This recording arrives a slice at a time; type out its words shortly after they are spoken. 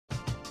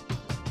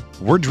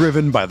We're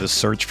driven by the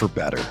search for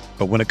better.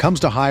 But when it comes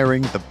to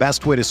hiring, the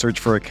best way to search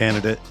for a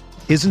candidate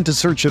isn't to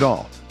search at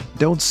all.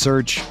 Don't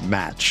search,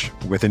 match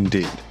with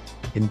Indeed.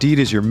 Indeed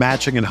is your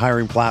matching and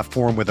hiring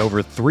platform with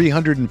over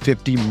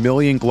 350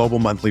 million global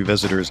monthly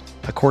visitors,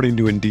 according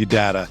to Indeed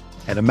data,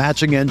 and a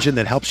matching engine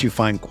that helps you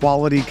find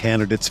quality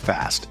candidates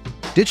fast.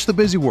 Ditch the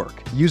busy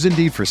work. Use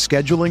Indeed for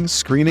scheduling,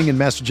 screening, and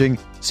messaging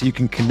so you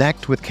can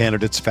connect with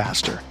candidates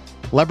faster.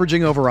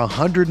 Leveraging over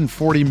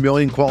 140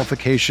 million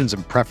qualifications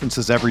and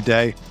preferences every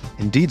day,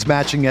 Indeed's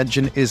matching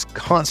engine is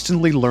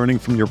constantly learning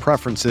from your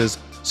preferences,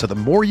 so the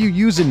more you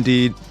use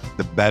Indeed,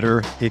 the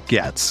better it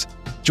gets.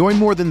 Join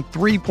more than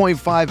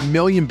 3.5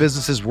 million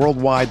businesses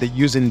worldwide that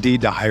use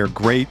Indeed to hire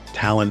great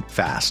talent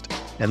fast.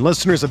 And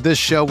listeners of this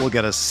show will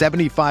get a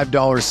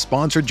 $75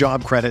 sponsored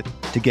job credit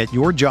to get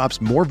your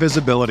jobs more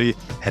visibility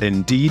at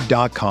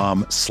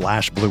Indeed.com/Blue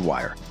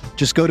Wire.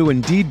 Just go to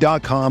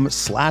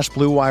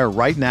Indeed.com/Blue Wire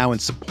right now and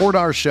support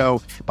our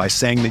show by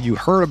saying that you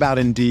heard about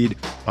Indeed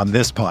on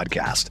this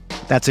podcast.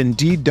 That's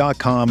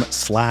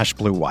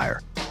Indeed.com/Blue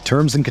Wire.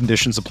 Terms and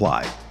conditions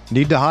apply.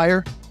 Need to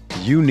hire?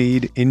 You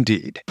need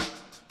Indeed.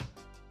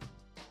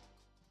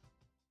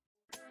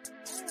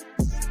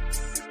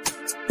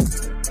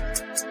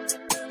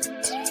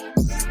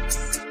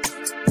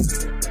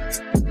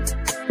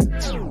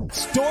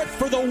 Dort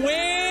for the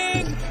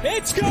win.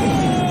 It's good.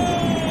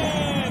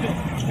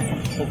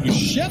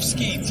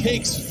 Kobushevsky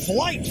takes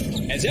flight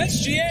as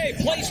SGA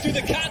plays through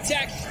the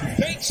contact,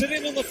 banks it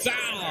in on the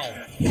foul.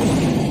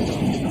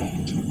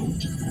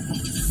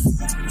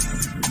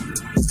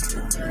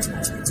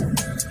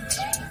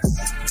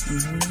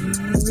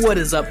 What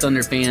is up,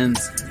 Thunder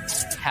fans?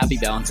 Happy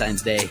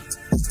Valentine's Day.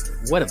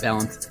 What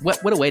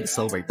a way to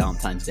celebrate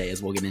Valentine's Day,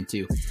 as we'll get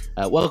into.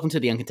 Welcome to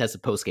the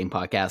Uncontested Postgame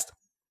Podcast.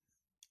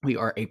 We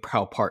are a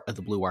proud part of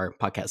the Blue Wire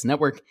Podcast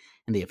Network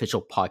and the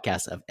official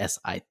podcast of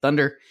SI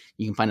Thunder.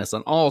 You can find us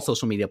on all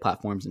social media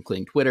platforms,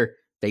 including Twitter,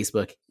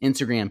 Facebook,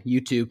 Instagram,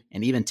 YouTube,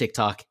 and even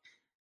TikTok. I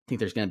think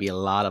there's going to be a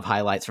lot of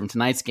highlights from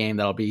tonight's game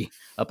that'll be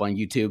up on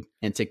YouTube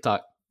and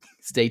TikTok.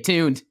 Stay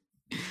tuned.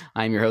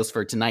 I'm your host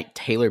for tonight,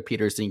 Taylor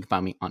Peterson. You can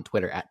find me on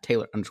Twitter at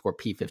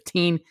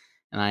Taylor_P15.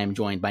 And I am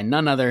joined by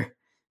none other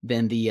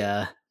than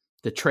the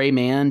Trey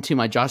man to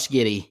my Josh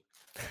Giddey,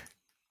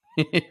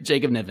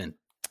 Jacob Niven.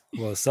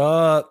 What's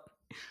up?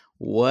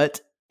 What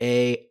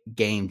a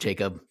game,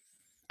 Jacob.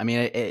 I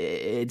mean,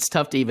 it's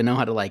tough to even know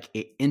how to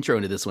intro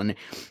into this one.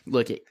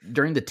 Look,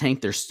 during the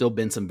tank, there's still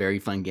been some very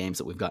fun games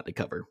that we've got to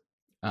cover.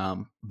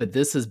 But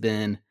this has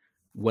been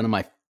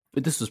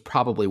this was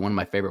probably one of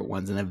my favorite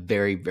ones in a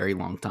very, very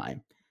long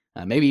time.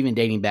 Maybe even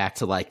dating back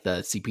to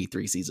the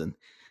CP3 season.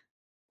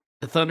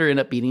 The Thunder end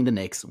up beating the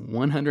Knicks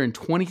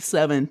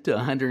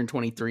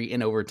 127-123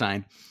 in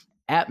overtime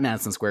at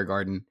Madison Square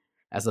Garden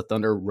as the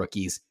Thunder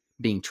rookies,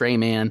 being Trey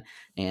Mann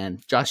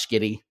and Josh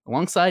Giddey,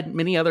 alongside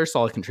many other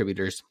solid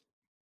contributors,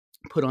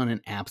 put on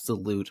an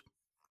absolute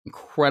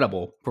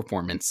incredible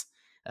performance.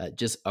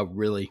 Just a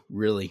really,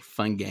 really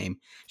fun game.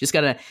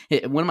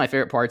 One of my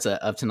favorite parts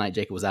of tonight,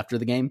 Jacob, was after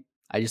the game.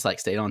 I just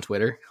stayed on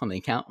Twitter on the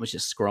account, was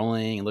just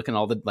scrolling and looking at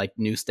all the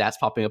new stats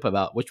popping up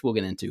about, which we'll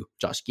get into,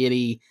 Josh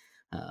Giddey,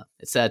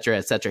 et cetera,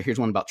 et cetera. Here's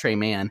one about Trey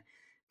Mann.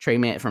 Trey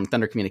Mann from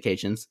Thunder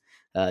Communications.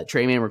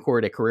 Trey Mann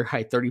recorded a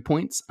career-high 30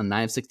 points on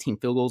 9 of 16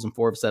 field goals and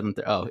 4 of 7.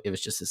 It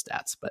was just his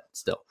stats, but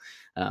still.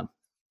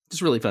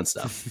 Just really fun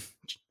stuff.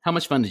 How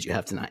much fun did you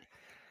have tonight?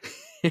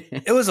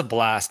 It was a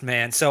blast,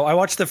 man. So I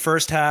watched the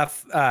first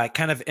half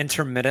kind of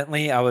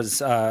intermittently. I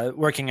was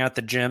working out at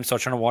the gym, so I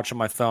was trying to watch on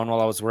my phone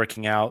while I was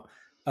working out.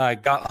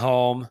 Got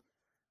home. It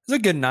was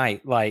a good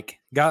night.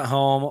 Got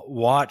home,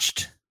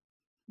 watched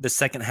the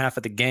second half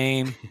of the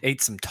game,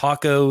 ate some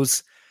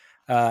tacos,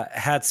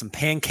 had some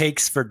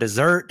pancakes for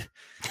dessert.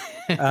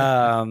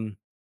 Watched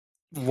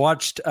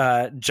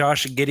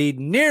Josh Giddey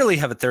nearly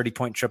have a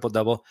 30-point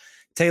triple-double.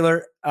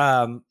 Taylor,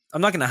 I'm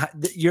not going to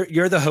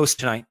you're the host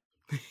tonight,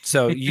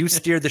 so you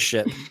steer the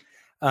ship.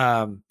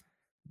 I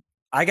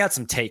got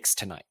some takes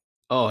tonight.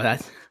 Oh,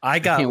 I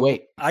can't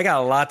wait. I got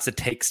lots of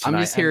takes tonight.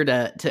 I'm just here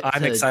to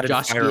I'm excited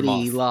Josh to fire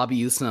Giddey lob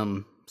you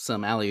some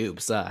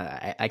alley-oops.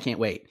 I can't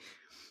wait.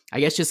 I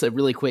guess just a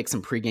really quick,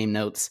 some pregame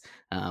notes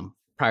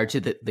prior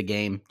to the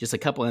game. Just a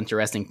couple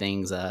interesting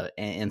things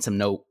and some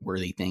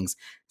noteworthy things.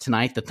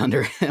 Tonight, the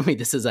Thunder,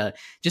 this is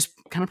just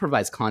kind of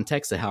provides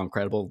context to how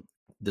incredible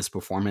this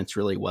performance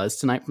really was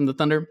tonight from the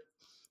Thunder.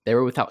 They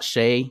were without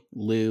Shea,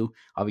 Lou,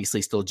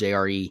 obviously still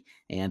JRE,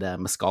 and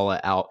Muscala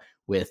out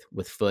with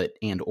foot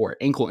and or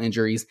ankle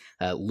injuries.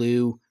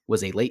 Lou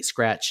was a late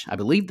scratch, I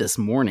believe this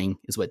morning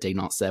is what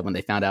Daignault said when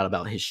they found out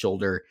about his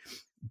shoulder.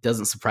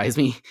 Doesn't surprise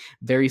me.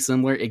 Very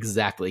similar.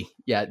 Exactly.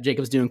 Yeah.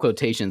 Jacob's doing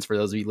quotations for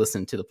those of you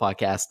listening to the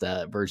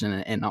podcast version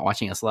and not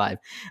watching us live.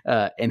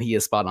 And he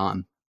is spot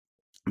on.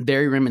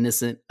 Very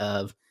reminiscent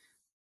of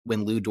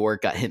when Lou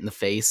Dort got hit in the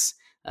face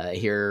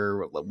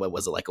here. What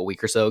was it, like a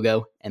week or so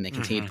ago? And they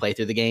continued to play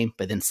through the game,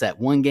 but then set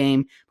one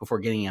game before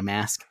getting a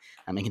mask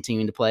and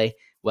continuing to play.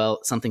 Well,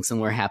 something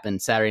similar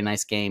happened Saturday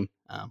night's game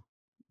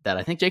that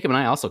I think Jacob and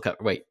I also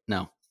covered. Wait,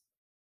 no.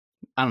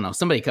 I don't know.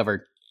 Somebody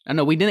covered I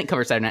know we didn't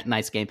cover Saturday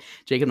night's game.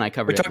 Jacob and I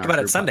covered We talked about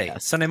it Sunday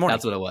morning.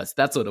 That's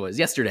what it was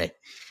yesterday.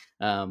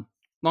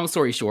 Long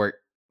story short,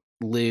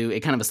 Lou, it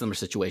kind of a similar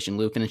situation.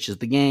 Lou finishes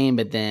the game,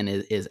 but then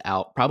is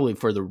out probably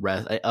for the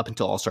rest up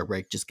until All-Star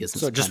break. Just gives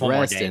him just one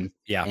rest more game.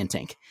 And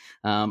tank.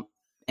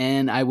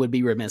 And I would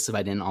be remiss if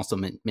I didn't also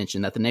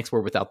mention that the Knicks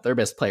were without their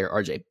best player,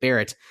 RJ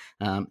Barrett,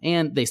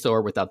 and they still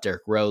are without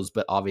Derrick Rose,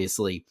 but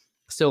obviously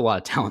still a lot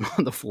of talent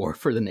on the floor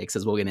for the Knicks,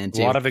 as we'll get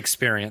into. A lot of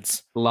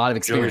experience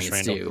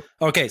too.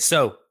 Okay,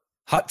 so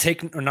hot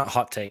take or not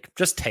hot take,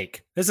 just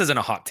take. This isn't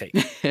a hot take.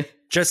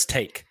 Just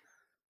take.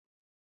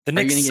 The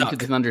Knicks suck. Get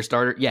into the Thunder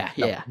starter?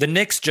 Yeah. The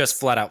Knicks just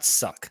flat out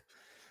suck.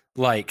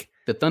 Like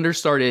the Thunder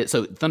started.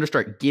 So Thunder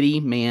start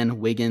Giddey, Mann,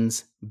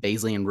 Wiggins,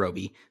 Baisley, and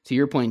Roby. To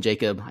your point,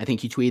 Jacob, I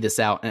think you tweeted this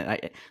out.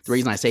 And the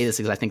reason I say this is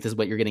because I think this is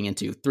what you're getting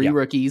into. Three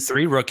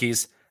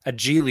rookies, a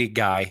G League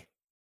guy,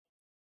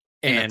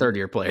 and a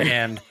third-year player,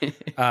 and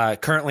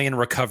currently in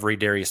recovery,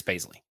 Darius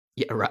Baisley.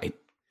 Yeah, right.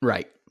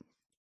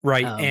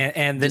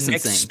 And the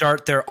Knicks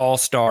start their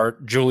all-star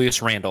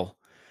Julius Randle.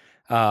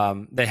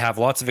 They have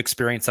lots of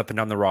experience up and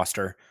down the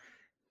roster.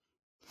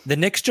 The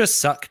Knicks just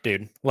suck,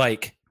 dude.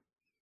 Like,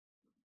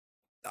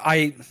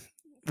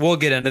 we'll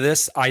get into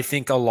this. I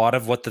think a lot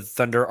of what the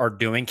Thunder are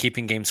doing,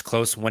 keeping games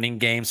close, winning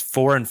games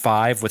 4 and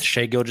 5 with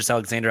Shai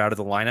Gilgeous-Alexander out of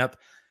the lineup,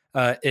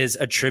 is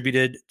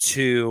attributed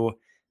to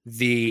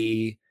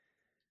the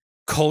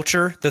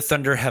culture the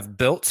Thunder have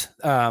built,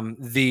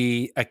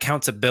 the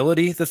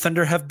accountability the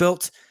Thunder have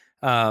built.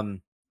 I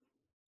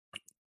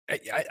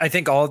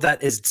think all of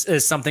that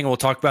is something we'll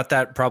talk about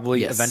that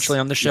probably eventually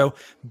on the show.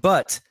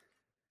 But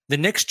the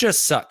Knicks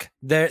just suck.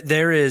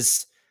 There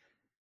is,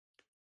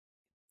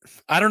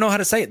 I don't know how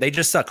to say it. They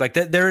just suck. Like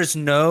there is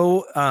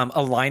no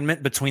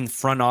alignment between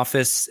front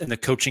office and the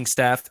coaching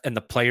staff and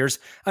the players.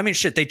 I mean,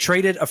 shit, they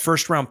traded a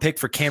first-round pick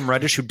for Cam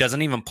Reddish, who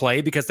doesn't even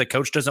play because the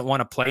coach doesn't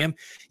want to play him.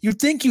 You'd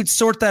think you'd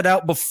sort that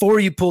out before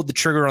you pulled the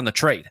trigger on the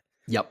trade.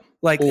 Yep.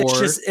 Like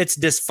it's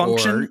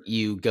dysfunction. Or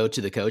you go to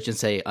the coach and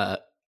say,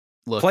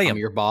 look, I'm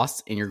your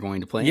boss and you're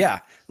going to play him. Yeah.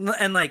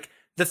 And like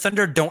the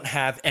Thunder don't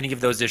have any of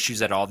those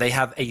issues at all. They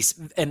have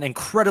an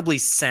incredibly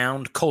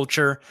sound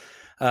culture.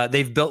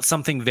 They've built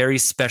something very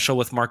special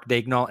with Mark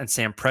Daigneault and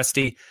Sam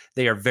Presti.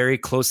 They are very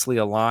closely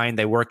aligned.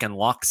 They work in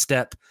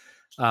lockstep.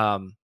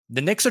 The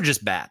Knicks are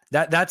just bad.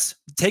 That's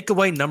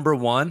takeaway number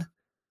one.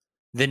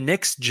 The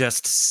Knicks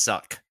just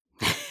suck.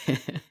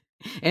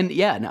 And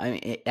yeah, no, I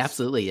mean,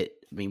 absolutely. I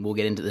mean, we'll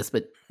get into this,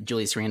 but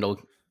Julius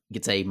Randle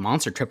gets a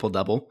monster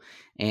triple-double,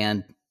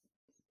 and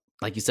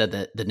like you said,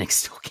 the Knicks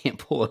still can't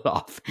pull it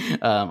off.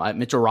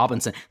 Mitchell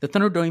Robinson, the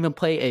Thunder don't even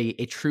play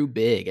a true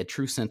big, a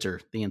true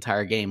center the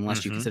entire game,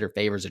 unless you consider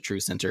Favors a true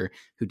center,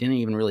 who didn't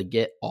even really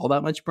get all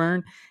that much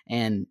burn,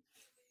 and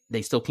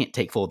they still can't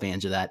take full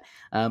advantage of that.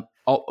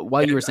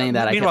 While you were saying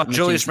that, meanwhile,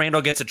 Julius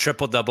Randle gets a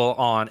triple-double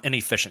on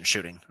inefficient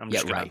shooting.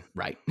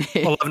 Right.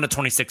 11 to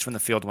 26 from the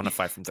field, 1 to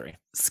 5 from 3.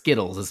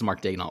 Skittles, as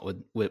Mark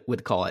Daigneault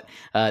would call it.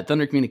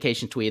 Thunder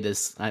Communication tweeted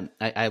this.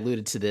 I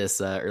alluded to this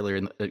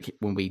earlier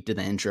when we did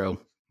the intro.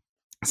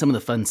 Some of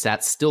the fun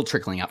stats still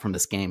trickling out from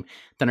this game.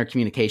 Thunder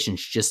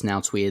Communications just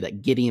now tweeted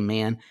that Giddey and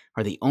Mann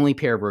are the only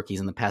pair of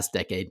rookies in the past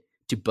decade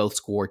to both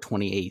score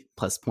 28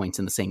 plus points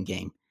in the same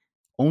game.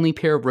 Only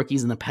pair of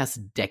rookies in the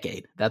past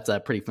decade. That's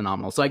pretty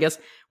phenomenal. So I guess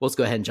let's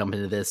go ahead and jump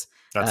into this.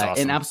 That's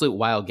awesome. An absolute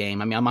wild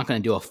game. I mean, I'm not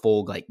going to do a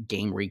full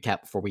game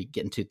recap before we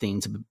get into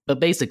things, but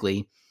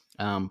basically,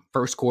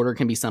 first quarter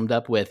can be summed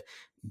up with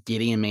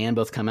Giddey and Mann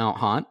both come out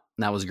hot.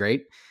 That was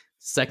great.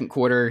 Second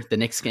quarter, the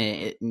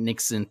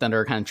Knicks and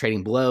Thunder are kind of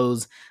trading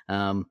blows.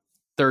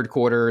 Third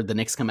quarter, the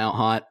Knicks come out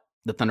hot.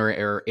 The Thunder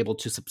are able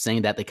to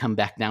sustain that. They come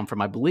back down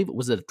from, I believe,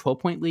 was it a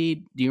 12-point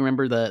lead? Do you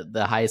remember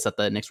the highest that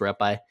the Knicks were up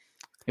by?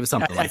 It was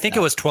something I think it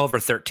was 12 or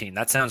 13.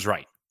 That sounds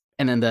right.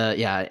 And then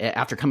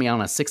after coming out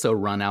on a 6-0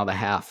 run out of the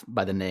half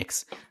by the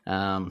Knicks,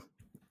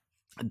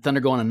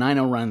 Thunder go on a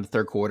 9-0 run in the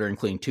third quarter,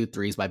 including 2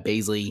 threes by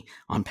Baisley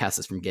on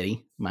passes from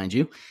Giddey, mind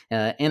you,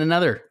 and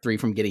another 3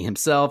 from Giddey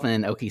himself.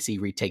 And OKC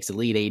retakes the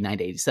lead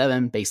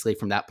 89-87. Basically,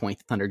 from that point,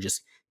 the Thunder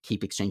just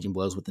keep exchanging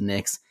blows with the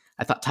Knicks.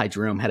 I thought Ty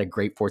Jerome had a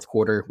great fourth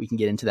quarter. We can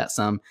get into that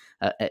some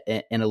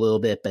in a little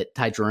bit, but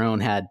Ty Jerome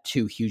had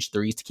 2 huge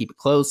threes to keep it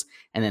close,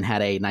 and then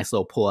had a nice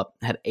little pull up,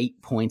 had 8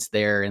 points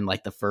there in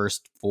like the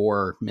first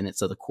 4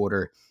 minutes of the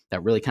quarter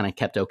that really kind of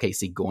kept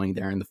OKC going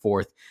there in the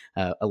fourth,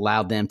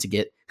 allowed them to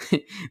get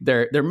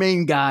their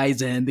main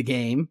guys in the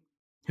game,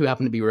 who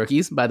happen to be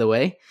rookies, by the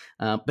way.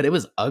 But it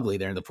was ugly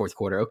there in the fourth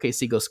quarter.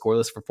 OKC goes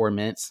scoreless for 4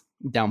 minutes,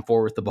 down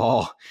 4 with the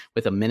ball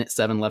with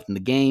 1:07 left in the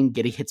game.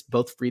 Giddey hits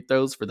both free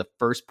throws for the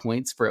first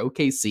points for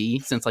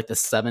OKC since like the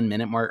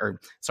 7-minute mark,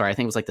 or sorry, I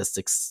think it was like the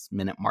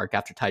 6-minute mark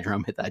after Ty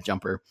Jerome hit that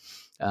jumper.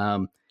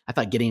 I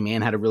thought Giddey and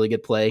Mann had a really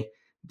good play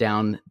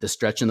down the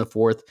stretch in the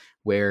fourth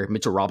where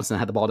Mitchell Robinson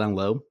had the ball down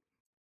low,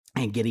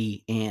 and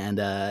Giddey and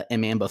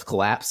Mann both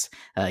collapse.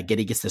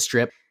 Giddey gets the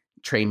strip.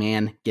 Trey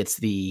Mann gets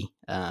the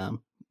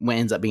what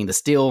ends up being the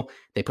steal.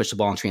 They push the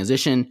ball in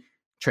transition.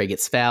 Trey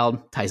gets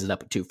fouled, ties it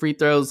up with 2 free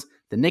throws.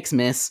 The Knicks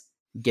miss.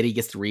 Giddey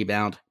gets the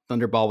rebound.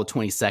 Thunder ball with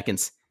 20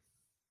 seconds.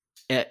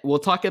 We'll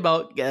talk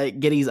about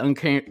Giddey's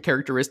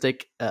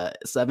uncharacteristic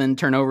 7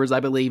 turnovers, I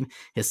believe.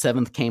 His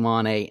 7th came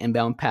on a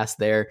inbound pass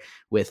there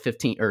with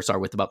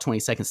about 20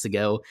 seconds to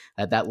go.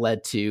 That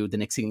led to the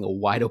Knicks getting a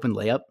wide open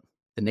layup.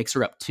 The Knicks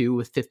are up 2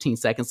 with 15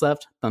 seconds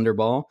left, Thunder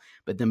ball.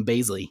 But then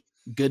Bazley,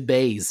 good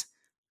Baze,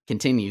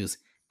 continues,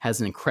 has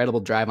an incredible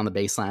drive on the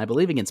baseline, I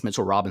believe against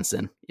Mitchell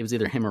Robinson. It was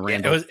either him or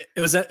Randall.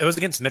 It was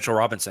against Mitchell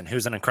Robinson,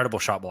 who's an incredible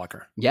shot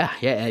blocker. Yeah.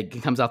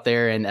 It comes out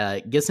there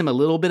and gives him a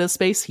little bit of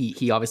space.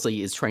 He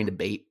obviously is trying to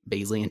bait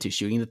Bazley into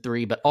shooting the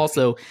 3, but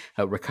also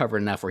recover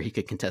enough where he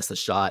could contest the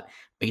shot.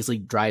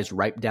 Bazley drives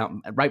right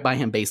by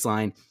him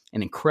baseline.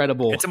 An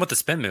incredible. Hits him with the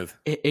spin move.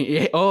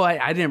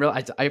 I didn't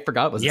realize. I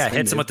forgot it was. Yeah,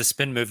 hits him with the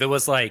spin move. It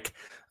was like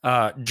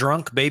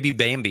drunk baby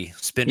Bambi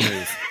spin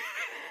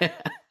move.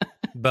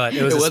 But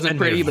it wasn't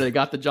pretty, but it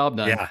got the job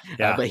done.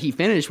 Yeah. But he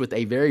finished with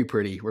a very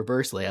pretty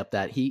reverse layup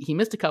that he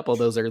missed a couple of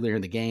those earlier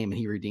in the game, and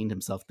he redeemed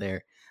himself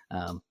there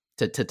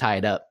to tie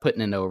it up,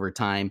 putting into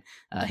overtime.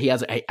 He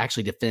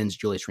actually defends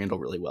Julius Randle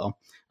really well,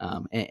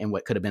 and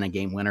what could have been a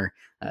game winner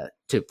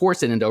to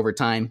force it into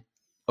overtime.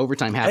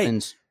 Overtime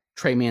happens.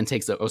 Trey Mann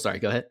takes the. Oh, sorry.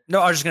 Go ahead.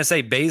 No, I was just gonna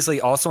say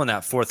Bazley also in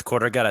that fourth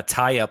quarter got a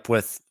tie up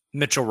with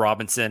Mitchell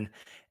Robinson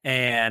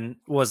and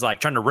was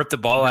like trying to rip the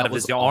ball out of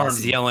his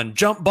arms, yelling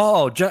 "Jump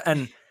ball!"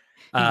 And he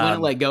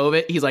wouldn't let go of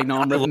it. He's like, "No,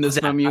 I'm ripping this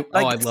from you."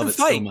 Like, I love it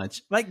so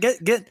much. Like,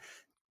 get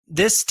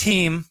this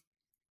team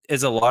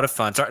is a lot of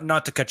fun. Sorry,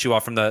 not to cut you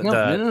off from the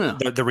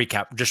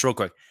recap. Just real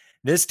quick,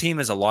 this team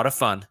is a lot of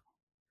fun.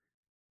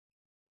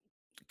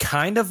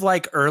 Kind of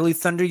like early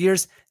Thunder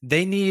years.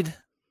 They need.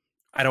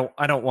 I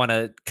don't want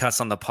to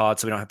cuss on the pod,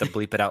 so we don't have to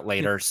bleep it out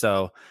later.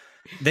 So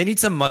they need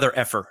some mother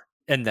effer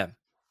in them,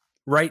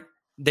 right?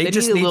 They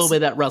just need a little bit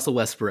of that Russell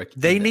Westbrook.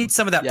 They need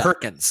some of that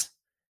Perkins.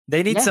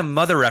 They need some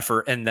mother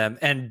effer in them,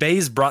 and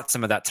Baze brought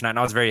some of that tonight, and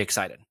I was very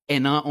excited.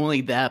 And not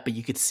only that, but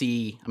you could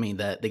see, I mean,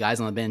 the guys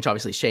on the bench,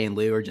 obviously Shea and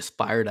Lou are just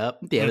fired up.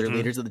 The other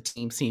leaders of the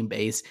team seeing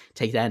Baze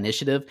take that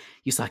initiative.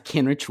 You saw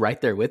Kenrich right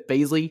there with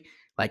Bazley.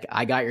 Like,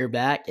 I got your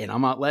back, and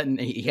I'm not letting –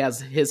 he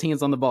has his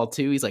hands on the ball,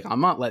 too. He's like,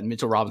 I'm not letting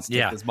Mitchell Robinson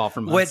take this ball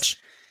from us. Which,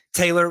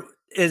 Taylor,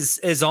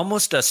 is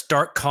almost a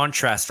stark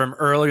contrast from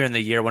earlier in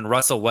the year when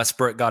Russell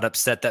Westbrook got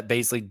upset that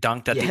Bazley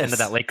dunked at the end of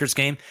that Lakers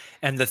game,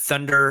 and the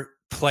Thunder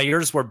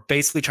players were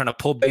basically trying to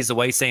pull Baze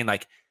away, saying,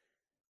 like,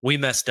 we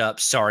messed up.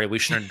 Sorry, we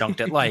shouldn't have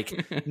dunked it.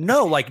 Like,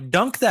 no, like,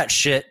 dunk that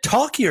shit.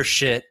 Talk your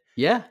shit.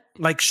 Yeah.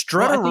 Like,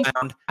 strut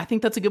around. I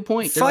think that's a good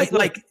point. Fight,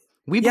 like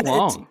we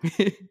belong.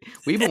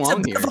 We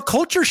belong here. It's a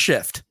culture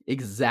shift.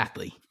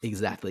 Exactly.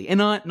 And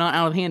not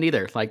out of hand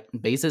either. Like,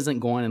 Baze isn't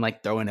going and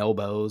like throwing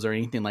elbows or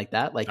anything like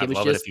that. Like, I'd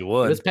love it if you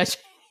would. It was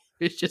passion.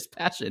 It's just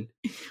passion.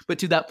 But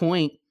to that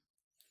point,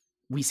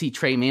 we see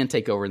Trey Mann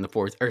take over in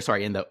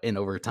in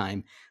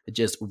overtime.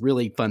 Just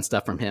really fun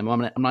stuff from him. I'm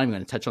not even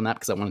going to touch on that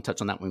because I want to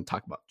touch on that when we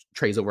talk about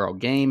Trey's overall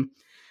game.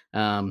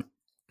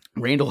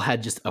 Randall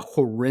had just a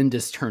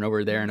horrendous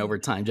turnover there in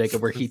overtime,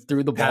 Jacob, where he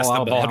threw the ball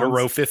out of bounds. To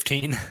row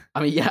 15.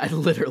 I mean, yeah,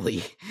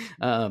 literally.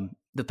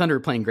 The Thunder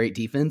were playing great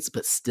defense,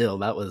 but still,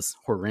 that was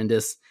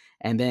horrendous.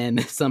 And then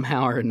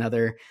somehow or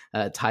another,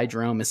 Ty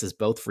Jerome misses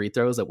both free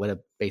throws that would have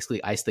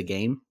basically iced the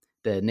game.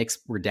 The Knicks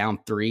were down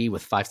 3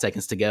 with 5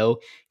 seconds to go.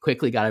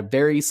 Quickly got a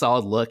very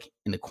solid look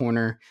in the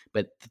corner,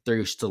 but the three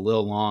was just a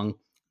little long.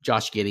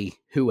 Josh Giddey,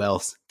 who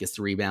else, gets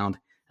the rebound.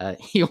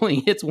 He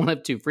only hits 1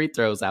 of 2 free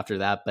throws after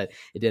that, but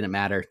it didn't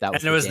matter.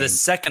 That was the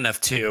second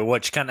of 2,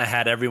 which kind of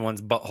had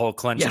everyone's butthole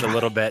clenched a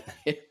little bit.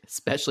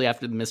 Especially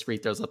after the missed free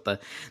throws that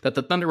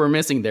the Thunder were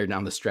missing there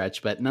down the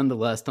stretch. But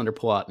nonetheless, Thunder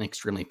pull out an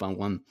extremely fun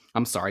one.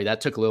 I'm sorry,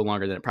 that took a little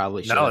longer than it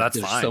probably should. No, that's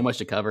fine. There's so much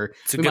to cover.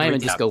 We might even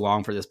just go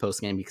long for this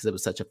post game because it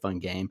was such a fun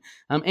game.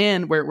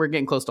 And we're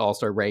getting close to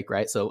All-Star break,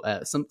 right? So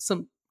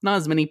some not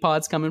as many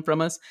pods coming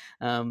from us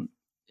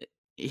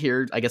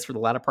here, I guess, for the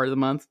latter part of the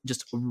month.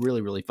 Just a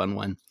really, really fun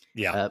one.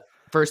 Yeah.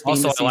 First game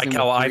also, this season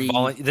I like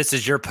how this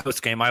is your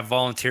post game. I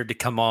volunteered to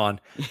come on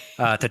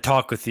to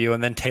talk with you,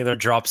 and then Taylor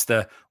drops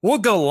we'll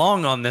go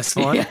long on this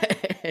one.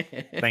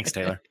 Thanks,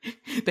 Taylor.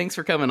 Thanks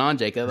for coming on,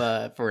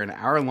 Jacob, for an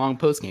hour-long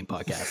post game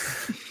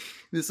podcast.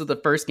 This is the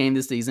first game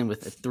this season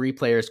with 3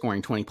 players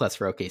scoring 20 plus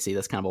for OKC.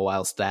 That's kind of a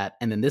wild stat.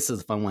 And then this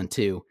is a fun one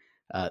too.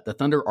 The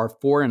Thunder are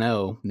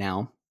 4-0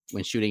 now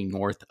when shooting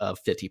north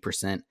of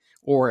 50%,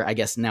 or I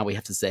guess now we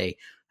have to say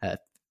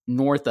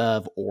north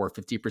of or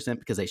 50%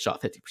 because they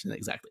shot 50%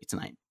 exactly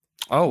tonight.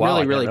 Oh,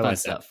 wow. Really fun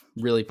stuff.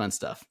 Really fun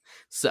stuff.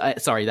 So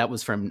sorry, that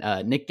was from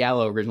Nick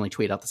Gallo originally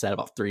tweeted out the stat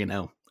about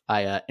 3-0.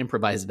 I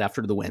improvised it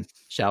after the win.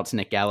 Shout out to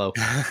Nick Gallo.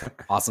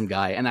 Awesome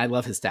guy. And I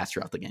love his stats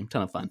throughout the game.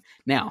 Ton of fun.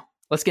 Now,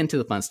 let's get into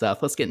the fun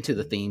stuff. Let's get into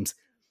the themes.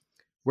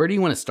 Where do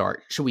you want to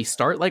start? Should we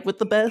start like with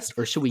the best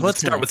or should we? Let's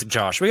start with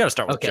Josh. We got to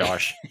start with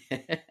Josh.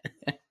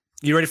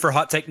 You ready for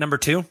hot take number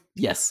 2?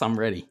 Yes, I'm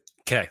ready.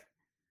 Okay.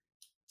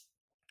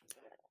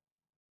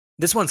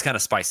 This one's kind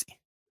of spicy.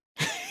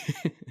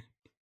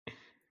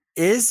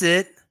 Is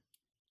it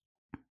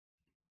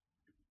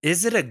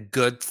a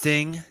good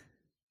thing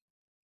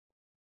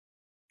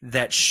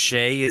that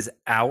Shea is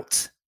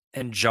out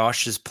and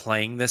Josh is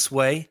playing this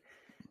way?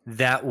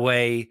 That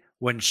way,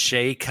 when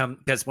Shea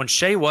because when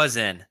Shea was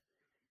in,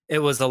 it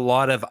was a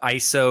lot of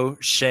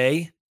ISO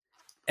Shea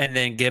and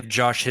then give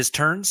Josh his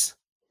turns.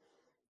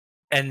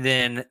 And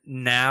then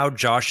now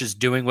Josh is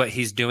doing what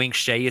he's doing.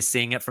 Shea is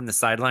seeing it from the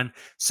sideline.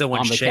 So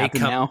when Shea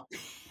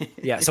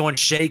so when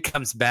Shea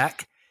comes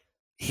back,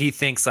 he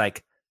thinks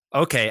like,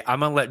 okay,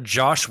 I'm going to let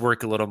Josh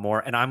work a little more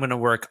and I'm going to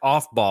work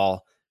off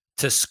ball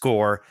to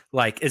score.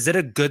 Like, is it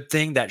a good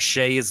thing that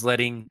Shea is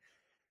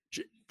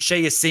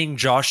seeing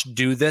Josh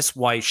do this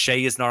while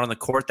Shea is not on the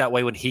court? That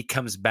way, when he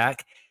comes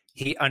back,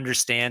 he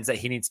understands that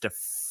he needs to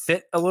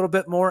fit a little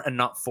bit more and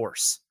not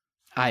force.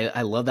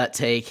 I love that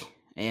take,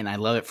 and I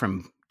love it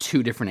from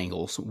two different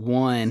angles.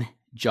 One,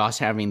 Josh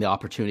having the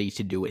opportunity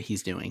to do what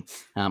he's doing.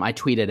 I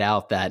tweeted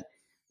out that,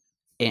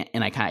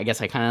 and I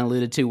guess I kind of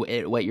alluded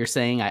to what you're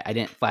saying. I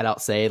didn't flat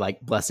out say like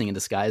blessing in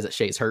disguise that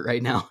Shea's hurt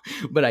right now,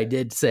 but I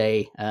did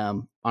say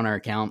on our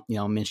account,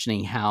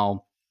 mentioning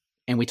how,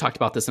 and we talked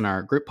about this in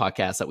our group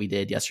podcast that we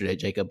did yesterday,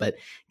 Jacob, but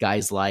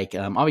guys like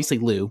obviously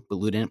Lou, but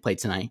Lou didn't play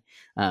tonight,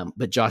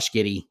 but Josh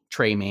Giddey,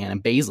 Trey Mann,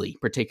 and Baisley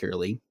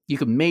particularly. You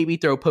could maybe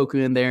throw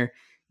Poku in there.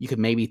 You could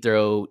maybe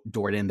throw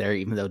Dort in there,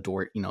 even though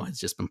Dort, has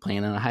just been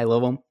playing at a high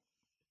level.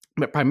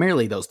 But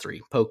primarily those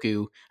three,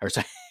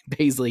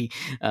 Baisley,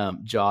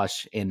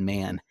 Josh, and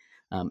Mann.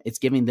 It's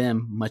giving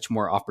them much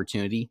more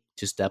opportunity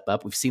to step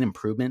up. We've seen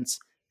improvements.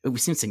 We've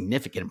seen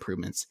significant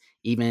improvements,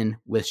 even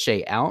with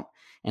Shea out.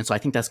 And so I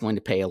think that's going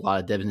to pay a lot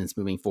of dividends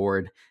moving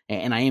forward.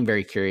 And I am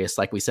very curious,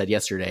 like we said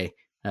yesterday,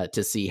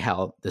 to see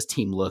how this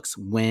team looks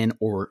when,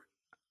 or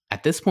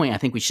at this point, I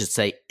think we should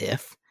say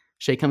if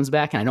Shea comes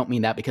back. And I don't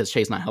mean that because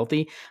Shea's not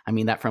healthy. I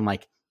mean that from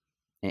like,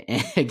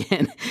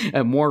 again,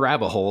 more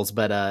rabbit holes.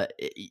 But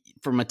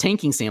from a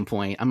tanking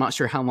standpoint, I'm not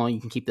sure how long you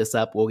can keep this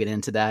up. We'll get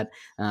into that.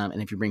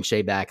 And if you bring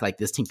Shea back, like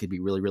this team could be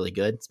really, really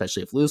good,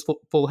 especially if Lou's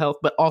full health.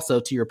 But also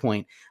to your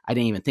point, I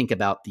didn't even think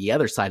about the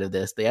other side of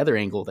this, the other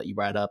angle that you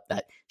brought up,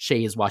 that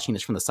Shea is watching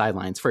this from the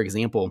sidelines. For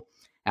example,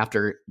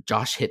 after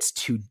Josh hits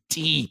 2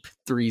 deep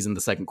threes in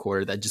the second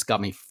quarter, that just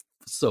got me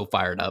so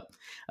fired up.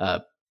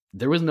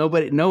 There was no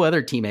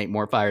other teammate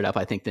more fired up,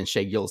 I think, than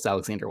Shea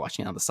Gilgeous-Alexander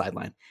watching on the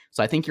sideline.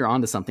 So I think you're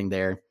onto something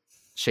there.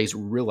 Shea's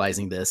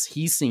realizing this.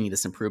 He's seeing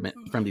this improvement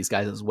from these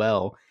guys as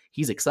well.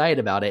 He's excited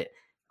about it.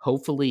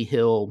 Hopefully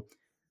he'll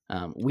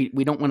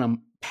we don't want to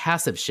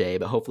passive Shea,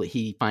 but hopefully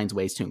he finds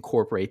ways to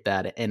incorporate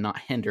that and not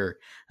hinder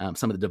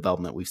some of the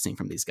development we've seen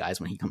from these guys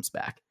when he comes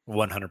back.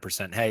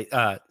 100%. Hey,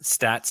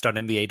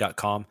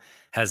 stats.nba.com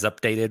has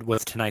updated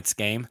with tonight's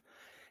game.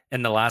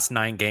 In the last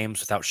 9 games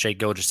without Shea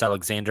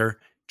Gilgeous-Alexander,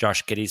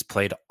 Josh Giddey's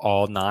played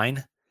all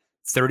 9,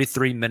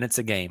 33 minutes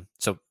a game.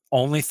 So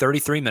only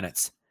 33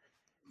 minutes,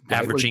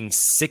 averaging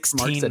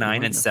 16,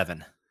 9, and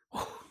 7.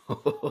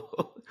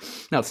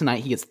 Now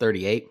tonight he gets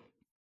 38,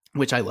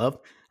 which I love.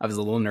 I was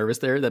a little nervous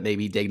there that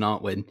maybe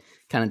Daignault would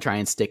kind of try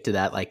and stick to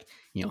that,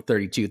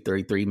 32,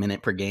 33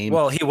 minute per game.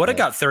 Well, he would have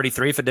got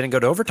 33 if it didn't go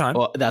to overtime.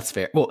 Well, that's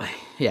fair. Well,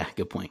 yeah,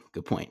 good point.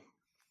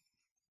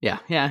 Yeah,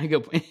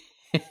 good point.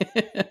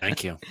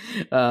 Thank you.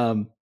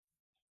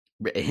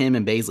 Him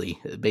and Baisley.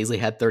 Baisley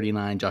had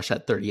 39. Josh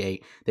had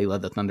 38. They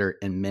led the Thunder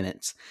in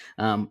minutes.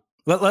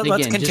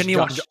 Let's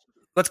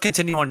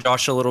continue on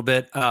Josh a little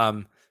bit.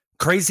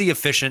 Crazy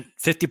efficient,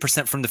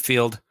 50% from the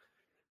field,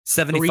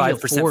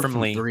 75%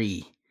 from Lee.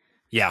 3.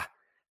 Yeah,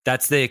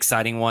 that's the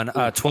exciting one.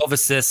 12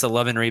 assists,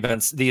 11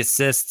 rebounds. The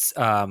assists,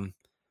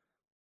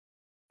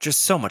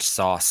 just so much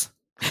sauce.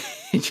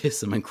 Just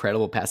some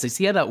incredible passes.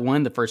 He had that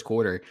one the first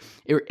quarter.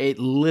 It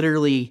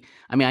literally,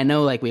 I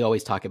know like we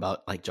always talk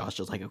about like Josh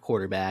was like a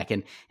quarterback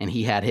and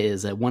he had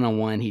his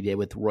one-on-one he did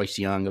with Royce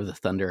Young of the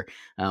Thunder,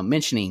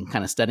 mentioning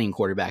kind of studying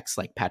quarterbacks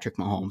like Patrick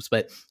Mahomes,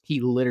 but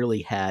he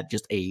literally had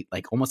just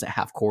almost a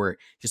half court,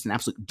 just an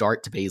absolute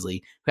dart to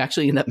Baisley, who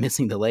actually ended up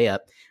missing the layup.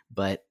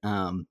 But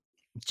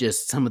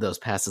just some of those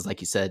passes, like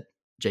you said,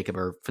 Jacob,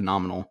 are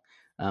phenomenal.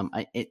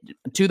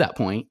 To that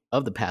point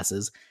of the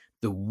passes,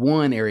 the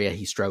one area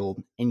he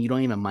struggled, and you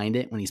don't even mind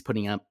it when he's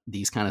putting up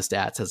these kind of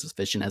stats as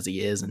efficient as he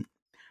is and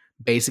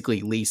basically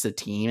leads the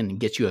team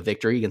and gets you a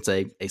victory against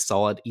a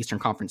solid Eastern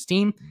Conference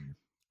team.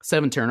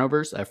 7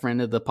 turnovers. A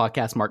friend of the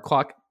podcast, Matt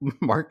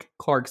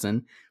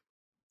Clarkson.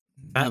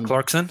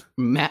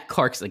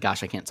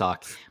 Gosh, I can't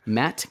talk.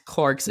 Matt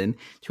Clarkson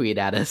tweeted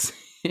at us,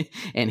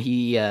 and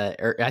he,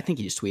 or I think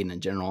he just tweeted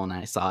in general, and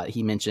I saw it.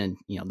 He mentioned,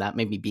 that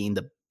maybe being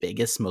the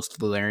biggest, most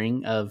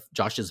glaring of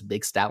Josh's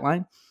big stat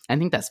line. I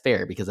think that's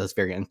fair because that's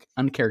very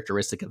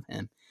uncharacteristic of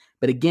him.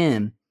 But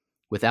again,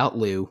 without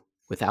Lou,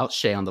 without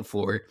Shea on the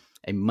floor,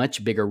 a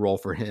much bigger role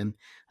for him,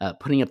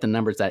 putting up the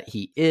numbers that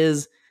he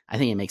is, I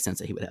think it makes sense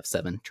that he would have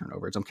 7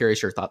 turnovers. I'm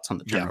curious your thoughts on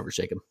the turnovers,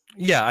 Jacob.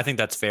 Yeah, I think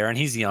that's fair. And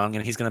he's young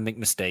and he's going to make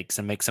mistakes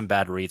and make some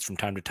bad reads from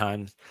time to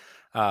time.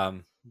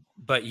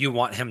 But you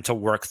want him to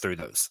work through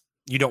those.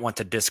 You don't want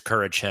to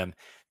discourage him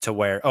to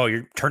where,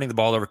 you're turning the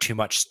ball over too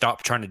much.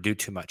 Stop trying to do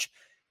too much.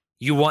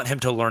 You want him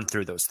to learn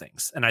through those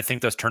things. And I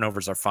think those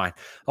turnovers are fine.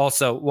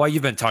 Also, while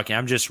you've been talking,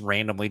 I'm just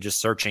randomly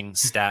searching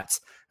stats.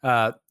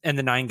 In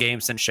the 9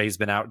 games since Shea's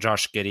been out,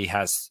 Josh Giddey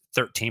has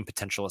 13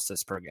 potential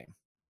assists per game.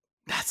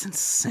 That's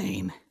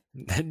insane.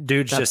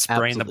 Dude's just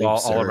spraying the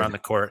ball all around the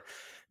court.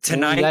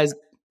 Tonight, you guys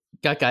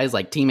got guys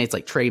like teammates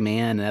like Trey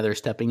Mann and others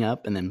stepping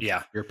up, and then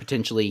you're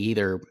potentially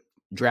either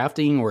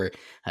drafting or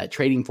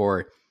trading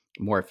for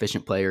more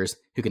efficient players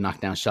who can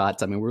knock down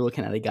shots. I mean, we're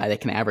looking at a guy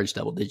that can average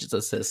double digits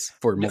assists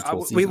for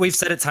multiple seasons. We've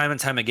said it time and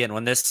time again.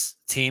 When this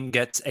team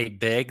gets a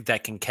big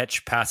that can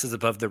catch passes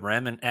above the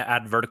rim and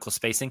add vertical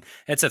spacing,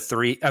 it's a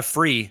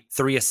free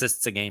 3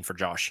 assists a game for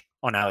Josh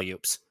on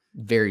alley-oops.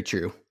 Very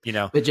true.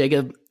 But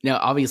Jacob,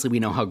 obviously we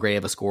know how great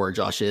of a scorer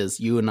Josh is.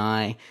 You and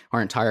I,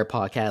 our entire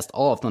podcast,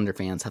 all of Thunder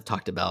fans have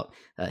talked about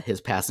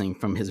his passing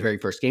from his very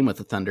first game with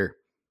the Thunder.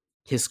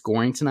 His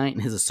scoring tonight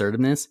and his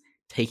assertiveness,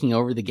 taking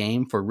over the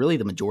game for really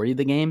the majority of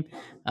the game,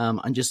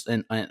 and just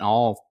in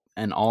all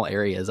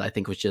areas, I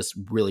think was just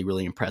really,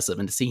 really impressive.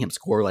 And to see him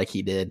score like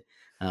he did,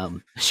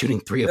 shooting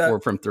 3 of 4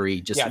 from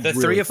 3, just the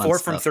really 3 of 4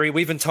 from stuff. 3.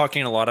 We've been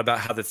talking a lot about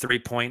how the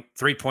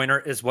three-pointer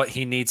is what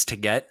he needs to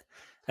get.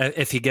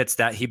 If he gets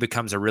that, he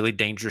becomes a really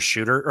dangerous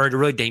shooter or a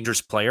really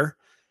dangerous player.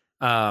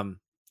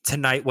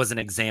 Tonight was an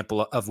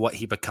example of what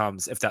he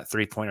becomes if that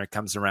 3-pointer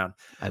comes around.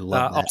 I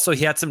love that. Also,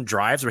 he had some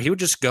drives where he would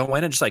just go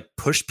in and just like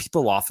push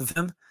people off of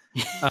him.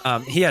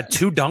 He had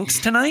 2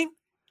 dunks tonight.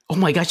 Oh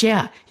my gosh,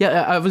 yeah.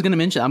 I was going to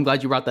mention. I'm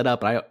glad you brought that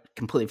up. I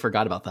completely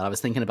forgot about that. I was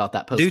thinking about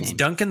that post game. Dude's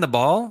dunking the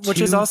ball, which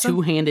is awesome.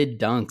 2-handed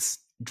dunks,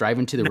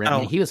 driving to the rim.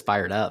 And he was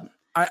fired up.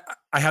 I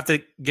have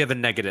to give a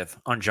negative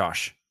on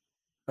Josh.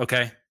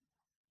 Okay,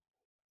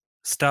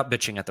 stop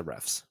bitching at the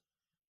refs.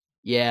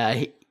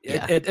 Yeah.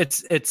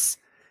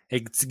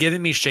 It's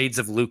giving me shades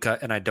of Luka,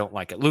 and I don't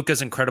like it.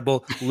 Luka's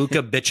incredible.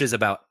 Luka bitches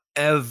about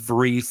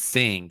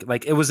everything.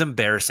 Like, it was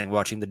embarrassing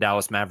watching the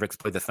Dallas Mavericks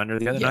play the Thunder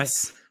the other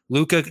night.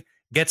 Luka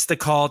gets the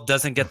call,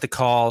 doesn't get the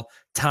call,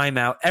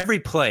 timeout.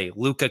 Every play,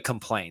 Luka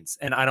complains,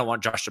 and I don't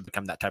want Josh to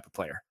become that type of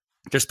player.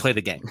 Just play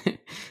the game.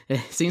 It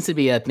seems to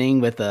be a thing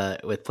with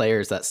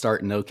players that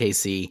start in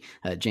OKC.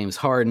 James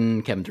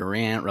Harden, Kevin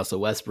Durant, Russell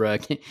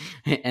Westbrook,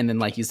 and then,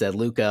 like you said,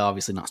 Luka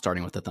obviously not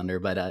starting with the Thunder.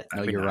 But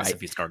no, you're right.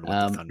 If he started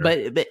with the Thunder.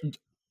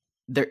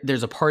 But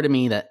there's a part of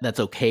me that's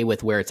okay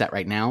with where it's at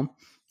right now.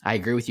 I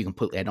agree with you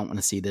completely. I don't want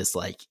to see this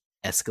like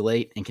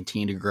escalate and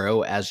continue to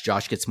grow as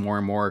Josh gets more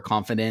and more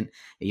confident,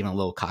 even a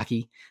little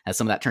cocky. As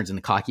some of that turns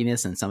into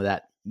cockiness, and some of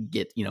that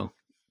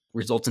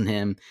results in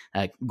him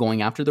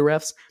going after the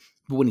refs.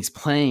 But when he's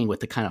playing with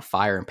the kind of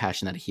fire and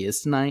passion that he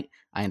is tonight,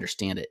 I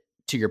understand it.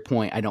 To your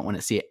point, I don't want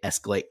to see it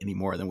escalate any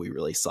more than we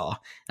really saw.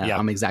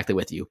 I'm exactly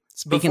with you.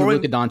 Speaking of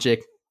Luka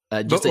Doncic,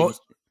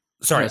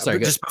 sorry.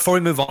 Just before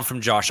we move on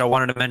from Josh, I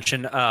wanted to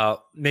mention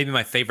maybe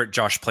my favorite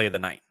Josh play of the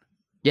night.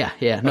 Yeah.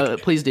 No,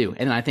 please do.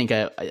 And I think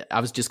I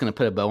was just going to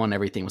put a bow on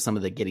everything with some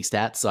of the giddy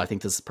stats, so I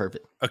think this is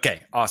perfect.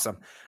 Okay, awesome.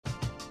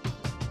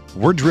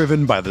 We're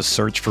driven by the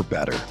search for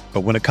better.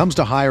 But when it comes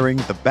to hiring,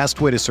 the best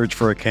way to search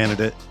for a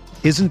candidate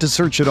isn't to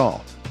search at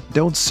all.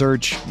 Don't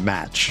search,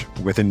 match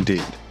with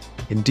Indeed.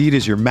 Indeed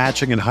is your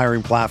matching and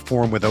hiring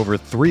platform with over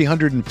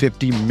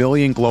 350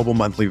 million global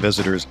monthly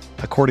visitors,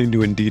 according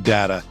to Indeed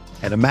data,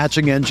 and a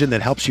matching engine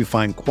that helps you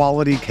find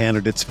quality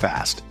candidates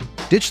fast.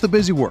 Ditch the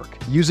busy work.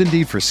 Use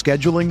Indeed for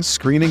scheduling,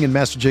 screening, and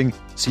messaging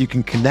so you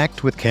can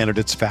connect with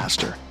candidates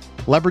faster.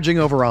 Leveraging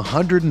over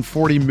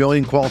 140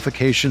 million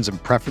qualifications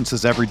and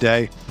preferences every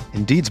day,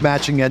 Indeed's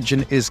matching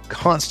engine is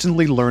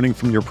constantly learning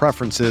from your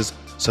preferences,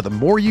 so the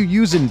more you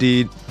use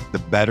Indeed, the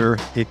better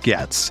it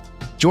gets.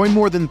 Join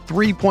more than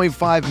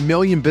 3.5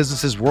 million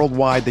businesses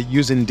worldwide that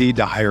use Indeed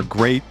to hire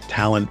great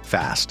talent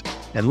fast.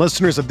 And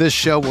listeners of this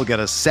show will get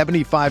a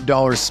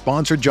 $75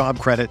 sponsored job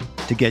credit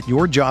to get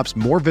your jobs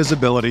more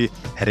visibility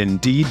at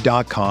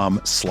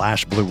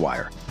Indeed.com/Blue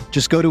Wire.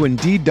 Just go to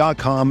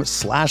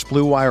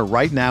Indeed.com/Blue Wire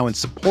right now and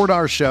support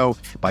our show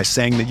by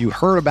saying that you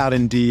heard about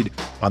Indeed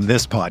on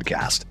this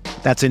podcast.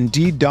 That's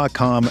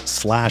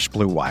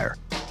Indeed.com/Blue Wire.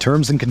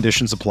 Terms and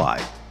conditions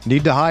apply.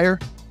 Need to hire?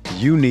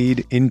 You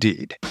need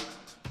Indeed.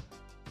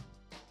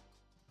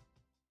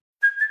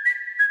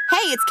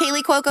 Hey, it's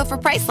Kaylee Cuoco for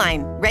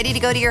Priceline. Ready to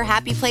go to your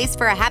happy place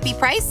for a happy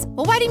price?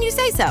 Well, why didn't you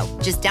say so?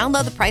 Just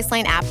download the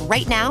Priceline app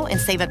right now and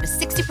save up to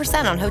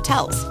 60% on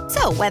hotels.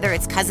 So whether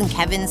it's Cousin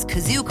Kevin's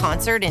Kazoo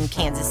Concert in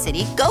Kansas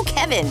City, go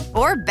Kevin,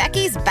 or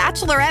Becky's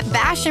Bachelorette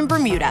Bash in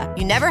Bermuda,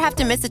 you never have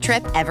to miss a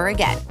trip ever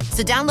again.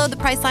 So download the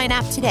Priceline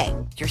app today.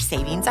 Your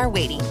savings are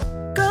waiting.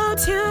 Go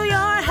to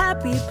your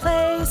happy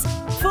place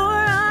for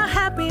a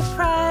happy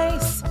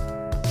price.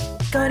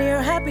 Go to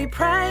your happy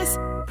price,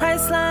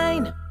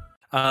 Priceline.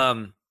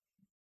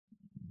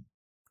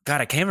 God,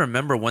 I can't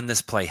remember when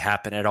this play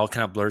happened. It all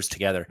kind of blurs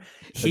together.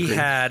 He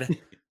had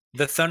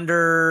the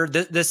Thunder.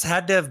 This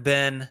had to have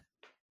been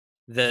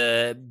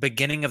the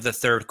beginning of the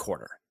third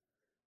quarter.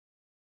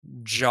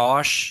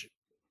 Josh,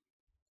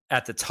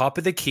 at the top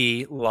of the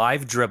key,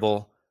 live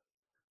dribble,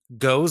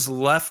 goes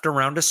left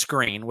around a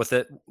screen with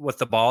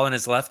the ball in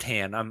his left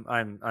hand.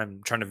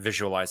 I'm trying to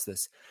visualize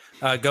this.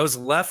 Goes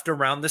left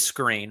around the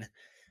screen,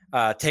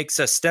 takes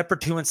a step or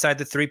two inside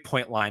the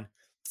 3-point line,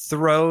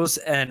 throws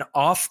an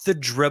off the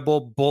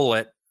dribble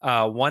bullet,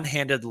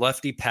 one-handed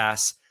lefty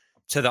pass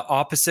to the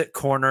opposite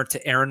corner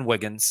to Aaron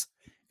Wiggins.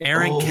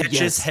 Aaron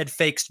catches, head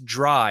fakes,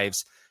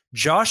 drives,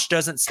 Josh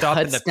doesn't stop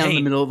in the Cuts down paint.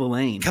 the middle of the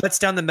lane. Cuts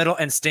down the middle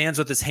and stands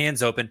with his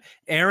hands open.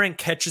 Aaron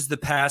catches the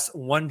pass,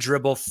 one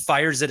dribble,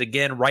 fires it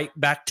again right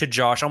back to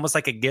Josh, almost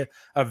like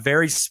a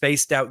very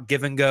spaced out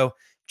give and go.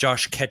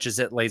 Josh catches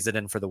it, lays it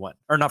in for the win.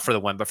 Or not for the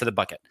win, but for the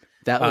bucket.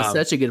 That was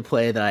such a good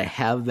play that I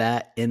have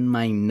that in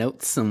my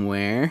notes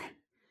somewhere.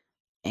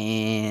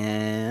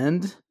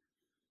 And,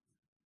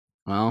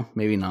 well,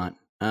 maybe not.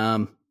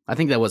 I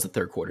think that was the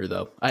third quarter,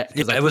 though.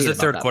 It was the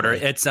third quarter.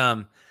 Play. It's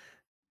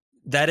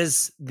that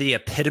is the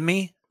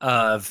epitome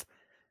of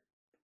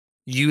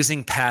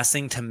using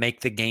passing to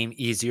make the game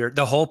easier.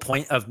 The whole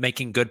point of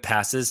making good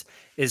passes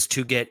is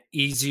to get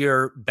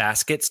easier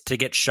baskets, to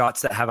get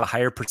shots that have a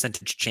higher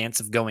percentage chance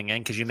of going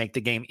in because you make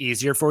the game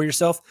easier for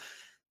yourself.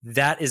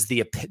 That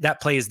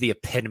play is the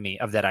epitome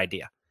of that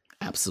idea.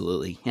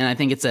 Absolutely. And I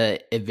think it's a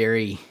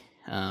very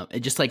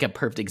just like a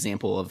perfect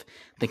example of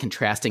the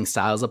contrasting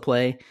styles of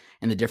play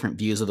and the different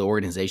views of the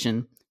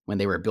organization when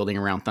they were building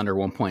around Thunder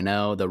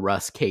 1.0, the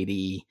Russ,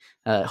 KD,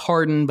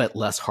 Harden, but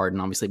less Harden,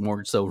 obviously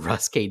more so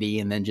Russ, KD,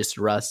 and then just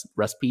Russ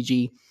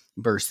PG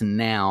versus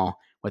now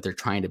what they're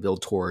trying to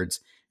build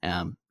towards.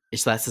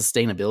 It's that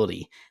sustainability.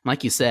 And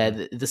like you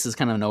said, this is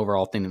kind of an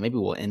overall thing that maybe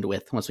we'll end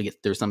with once we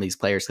get through some of these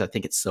players, because I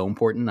think it's so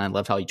important. I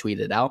love how you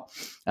tweeted it out.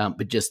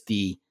 But just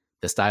the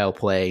style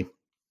play,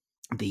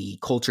 the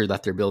culture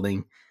that they're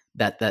building,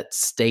 that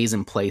stays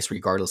in place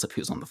regardless of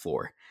who's on the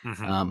floor.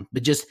 Mm-hmm.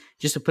 But just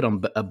to put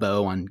on a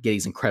bow on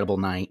Giddey's incredible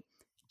night,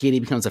 Giddey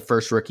becomes the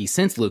first rookie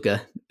since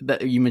Luka.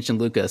 You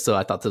mentioned Luka, so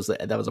I thought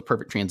that was a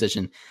perfect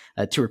transition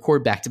to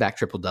record back-to-back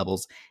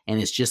triple-doubles,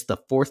 and it's just the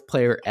fourth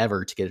player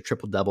ever to get a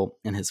triple-double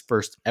in his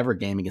first ever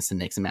game against the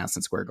Knicks in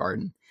Madison Square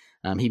Garden.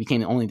 He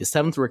became only the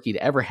seventh rookie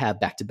to ever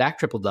have back-to-back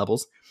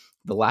triple-doubles.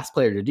 The last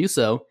player to do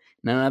so,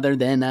 none other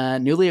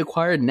than newly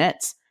acquired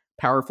Nets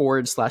power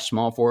forward /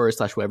 small forward /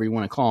 whatever you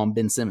want to call him,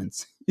 Ben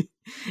Simmons.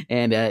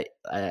 And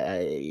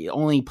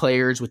only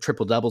players with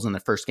triple doubles in the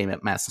first game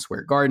at Madison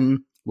Square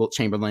Garden: Wilt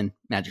Chamberlain,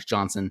 Magic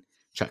Johnson,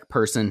 Chuck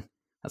Person.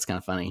 That's kind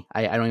of funny.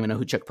 I don't even know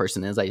who Chuck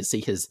Person is. I just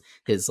see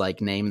his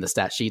like name in the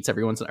stat sheets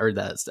every once, or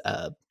the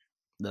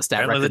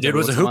stat record. The dude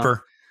was a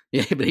hooper.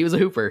 Yeah, but he was a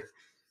hooper.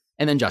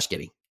 And then Josh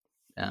Giddey.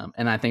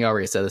 And I think I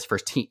already said this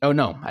first teen. Oh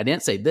no, I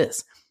didn't say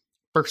this.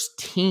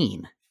 First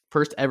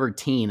ever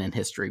teen in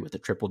history with a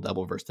triple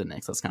double versus the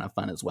Knicks. That's kind of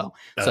fun as well.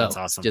 Oh, that's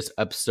awesome. Just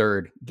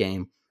absurd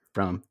game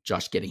from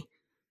Josh Giddey.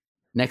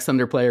 Next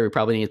Thunder player we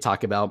probably need to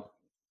talk about.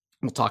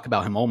 We'll talk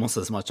about him almost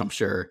as much, I'm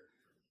sure.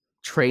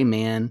 Tre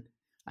Mann.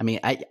 I mean,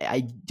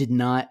 I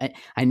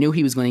knew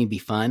he was going to be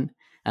fun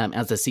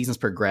as the seasons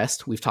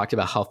progressed. We've talked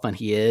about how fun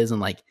he is and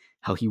like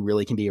how he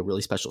really can be a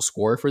really special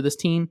scorer for this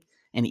team.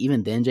 And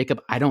even then,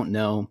 Jacob, I don't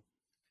know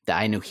that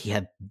I knew he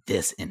had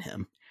this in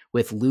him.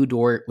 With Lou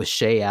Dort, with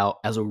Shea out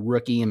as a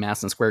rookie in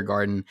Madison Square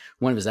Garden,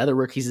 one of his other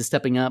rookies is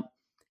stepping up.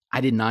 I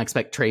did not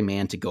expect Tre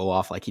Mann to go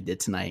off like he did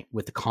tonight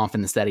with the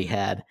confidence that he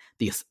had,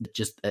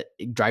 just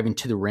driving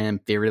to the rim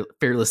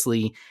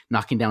fearlessly,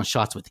 knocking down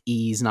shots with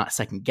ease, not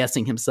second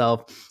guessing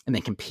himself, and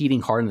then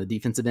competing hard on the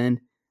defensive end.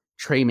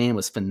 Tre Mann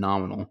was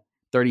phenomenal.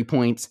 30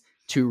 points,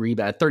 2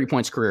 rebounds, 30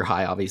 points career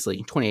high,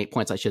 obviously. 28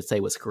 points, I should say,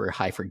 was career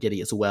high for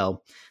Giddey as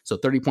well. So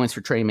 30 points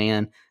for Tre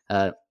Mann,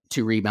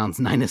 2 rebounds,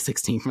 9 of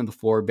 16 from the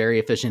floor, very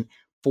efficient,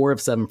 4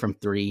 of 7 from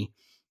 3.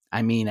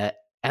 I mean,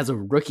 as a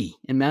rookie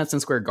in Madison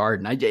Square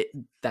Garden,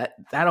 that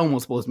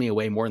almost blows me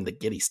away more than the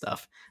Giddey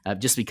stuff,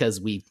 just because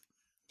we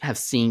have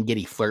seen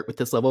Giddey flirt with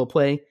this level of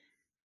play.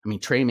 I mean,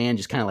 Tre Mann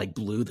just kind of like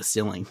blew the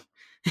ceiling,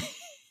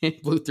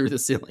 blew through the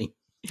ceiling.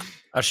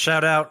 A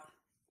shout out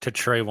to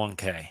Trey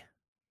 1K.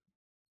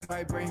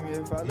 Might bring me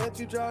if I let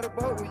you draw the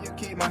boat, will you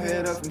keep my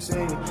head up from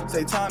singing?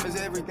 Say time is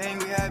everything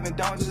we have, and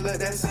don't just let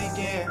that sink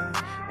in.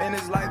 And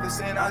this life is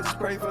sin, I just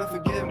pray for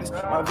forgiveness.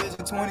 My vision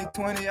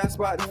 2020, I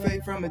spot the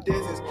fate from a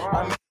distance.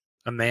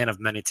 A man of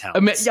many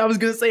talents. I was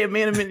going to say a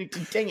man of many.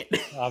 Dang it.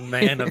 A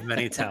man of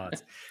many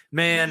talents.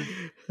 Man.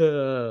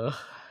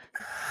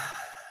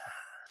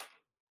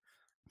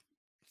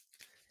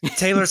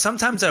 Taylor,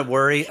 sometimes I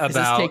worry about. Is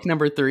this take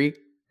number 3?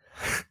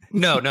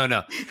 No.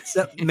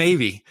 So,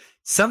 maybe.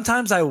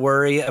 Sometimes I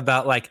worry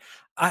about, like,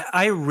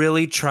 I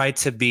really try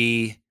to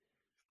be.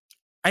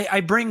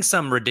 I bring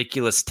some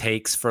ridiculous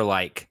takes for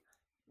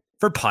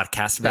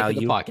podcast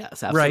value. For the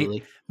podcast, absolutely.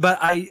 Right? But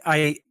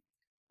I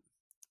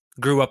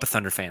grew up a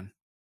Thunder fan,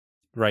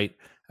 right?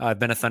 I've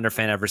been a Thunder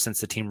fan ever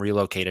since the team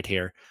relocated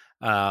here.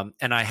 And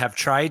I have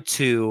tried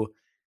to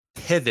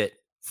pivot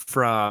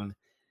from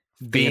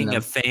being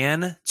a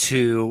fan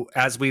to,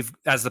 as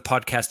the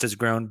podcast has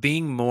grown,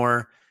 being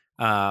more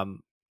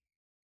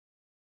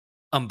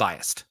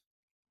unbiased,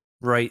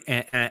 right?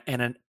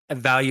 And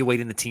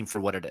evaluating the team for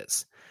what it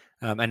is,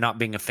 and not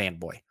being a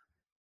fanboy.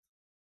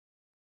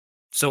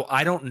 So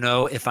I don't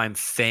know if I'm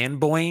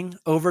fanboying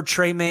over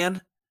Tre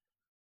Mann,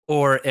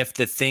 or if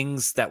the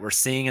things that we're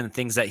seeing and the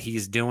things that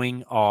he's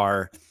doing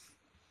are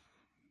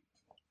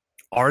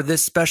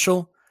this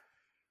special.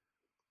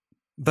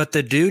 But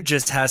the dude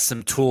just has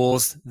some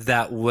tools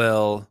that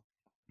will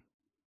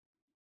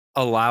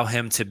allow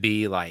him to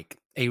be like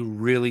a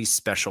really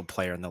special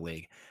player in the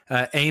league.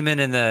 Eamon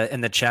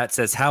in the chat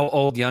says, how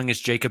old young is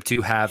Jacob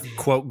to have,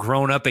 quote,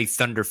 grown up a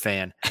Thunder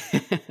fan?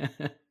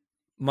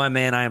 My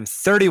man, I am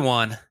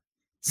 31.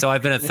 So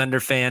I've been a Thunder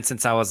fan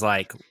since I was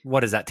like,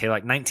 what is that, Taylor?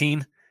 Like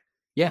 19?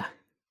 Yeah.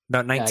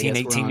 About 19,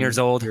 18 years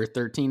old. You're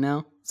 13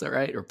 now? Is that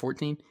right? Or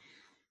 14?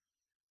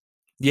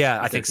 Yeah,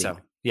 I think so.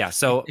 Yeah.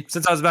 So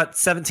since I was about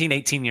 17,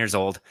 18 years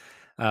old,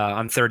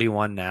 I'm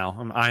 31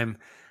 now. I'm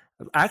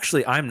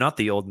not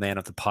the old man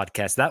of the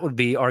podcast. That would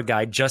be our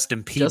guy,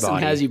 Justin Peabody. Justin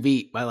has you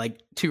beat by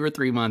like 2 or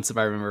 3 months, if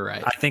I remember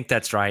right. I think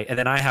that's right. And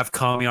then I have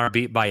Kamiar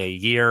beat by a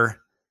year.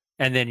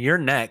 And then you're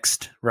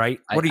next, right?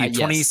 What are you,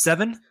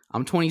 27? Yes.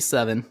 I'm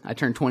 27. I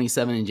turned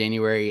 27 in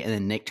January, and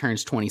then Nick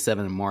turns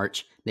 27 in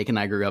March. Nick and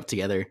I grew up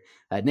together.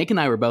 Nick and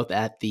I were both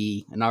at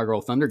the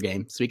inaugural Thunder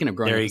game. Speaking of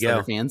growing up as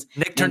Thunder fans.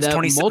 Nick turns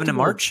 27 in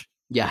March?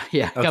 Yeah.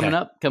 Okay.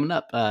 Coming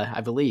up,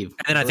 I believe.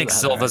 And then I think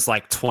Silva's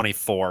like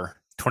 24,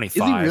 25.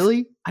 Is he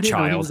really? I didn't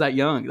know he was that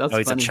young. That's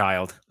he's funny. a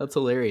child. That's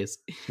hilarious.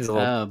 He's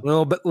a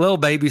little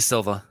baby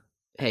Silva.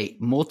 Hey,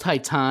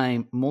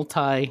 multi-time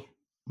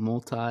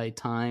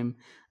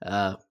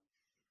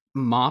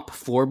mop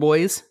floor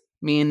boys,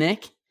 me and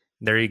Nick.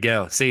 There you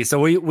go. See, so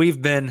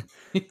we've been.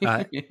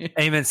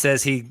 Eamon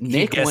says he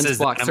guesses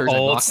that I'm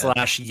old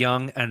 /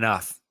 young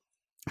enough.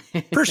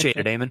 Appreciate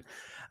it, Eamon.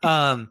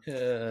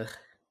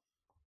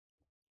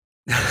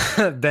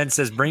 Ben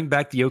says, "Bring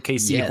back the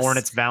OKC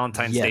Hornets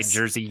Valentine's Day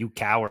jersey, you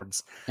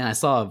cowards." And I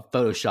saw a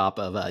Photoshop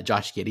of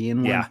Josh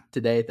Gideon one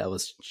today. That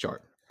was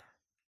sharp.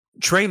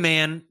 Trey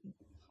Mann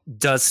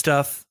does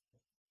stuff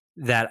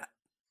that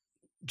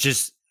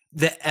just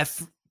the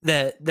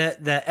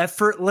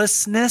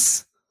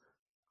effortlessness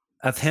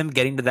of him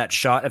getting to that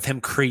shot, of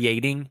him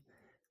creating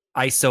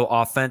ISO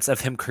offense,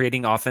 of him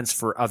creating offense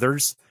for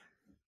others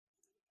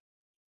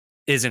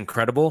is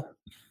incredible.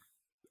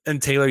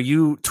 And Taylor,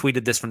 you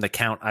tweeted this from the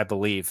count, I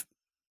believe.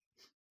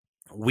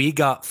 We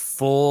got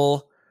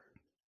full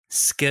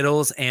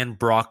Skittles and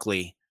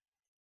broccoli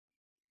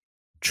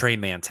Trey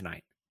Mann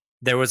tonight.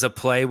 There was a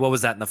play, what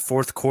was that, in the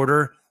fourth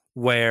quarter,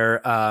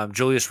 where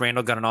Julius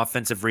Randle got an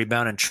offensive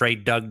rebound and Trey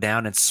dug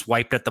down and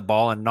swiped at the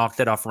ball and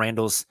knocked it off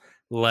Randle's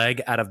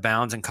leg out of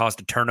bounds and caused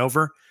a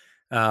turnover.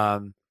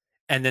 And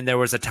then there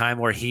was a time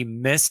where he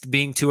missed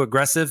being too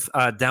aggressive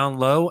down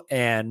low,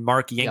 and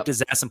Mark yanked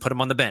his ass and put him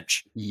on the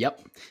bench.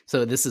 Yep.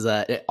 So this is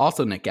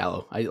also Nick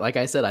Gallo. Like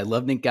I said, I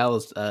love Nick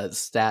Gallo's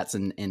stats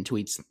and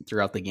tweets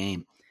throughout the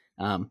game.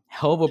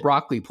 Hell of a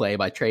broccoli play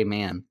by Trey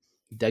Mann.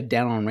 Dug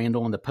down on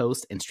Randle on the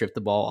post and stripped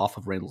the ball off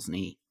of Randle's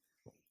knee.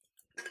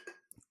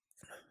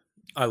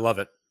 I love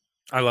it.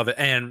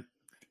 And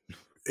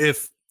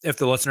if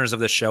the listeners of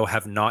the show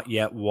have not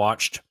yet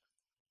watched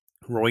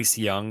Royce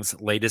Young's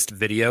latest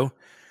video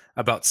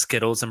about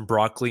Skittles and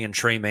broccoli and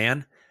Trey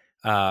Mann,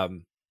 Mark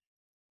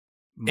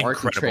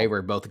and Trey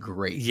were both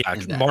great. Yeah,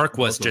 Mark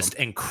was just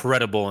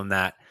incredible in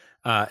that,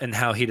 and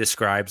how he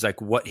describes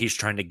like what he's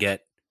trying to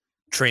get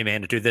Trey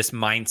Mann to do, this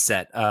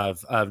mindset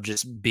of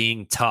just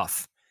being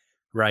tough,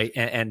 right,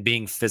 and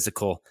being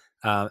physical.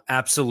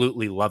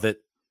 Absolutely love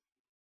it.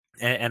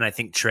 And I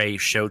think Trey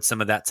showed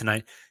some of that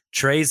tonight.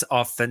 Trey's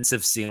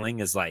offensive ceiling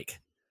is like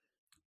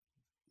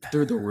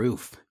through the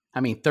roof. I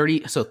mean,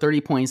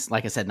 30 points,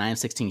 like I said, 9 of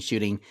 16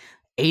 shooting,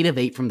 8 of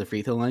 8 from the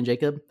free throw line,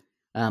 Jacob.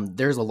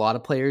 There's a lot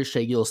of players,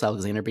 Shai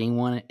Gilgeous-Alexander being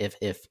one. If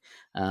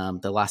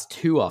the last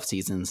 2 off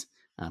seasons,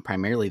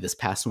 primarily this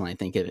past one, I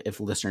think if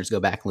listeners go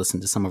back and listen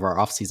to some of our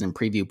off-season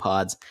preview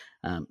pods,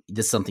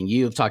 this is something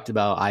you've talked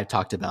about, I've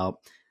talked about.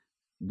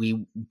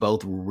 We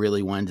both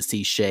really wanted to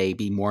see Shai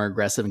be more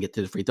aggressive and get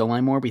to the free throw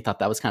line more. We thought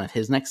that was kind of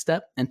his next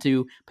step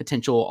into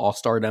potential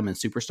all-stardom and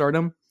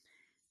superstardom.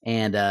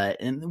 And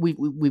we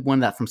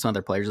wanted that from some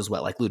other players as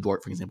well, like Lou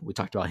Dort, for example. We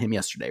talked about him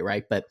yesterday,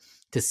 right? But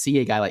to see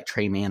a guy like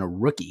Trey Mann, a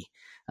rookie,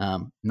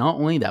 not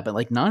only that, but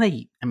like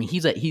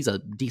he's a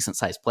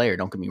decent-sized player,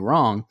 don't get me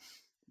wrong,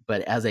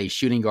 but as a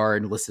shooting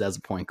guard, listed as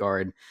a point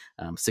guard,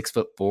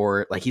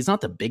 6'4", like he's not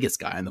the biggest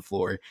guy on the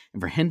floor.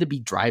 And for him to be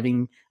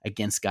driving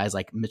against guys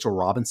like Mitchell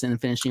Robinson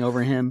and finishing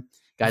over him,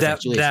 guys like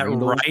Julius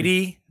Randle,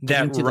 righty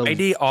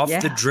off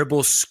the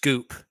dribble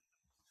scoop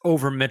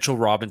over Mitchell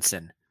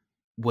Robinson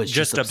was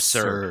just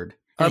absurd.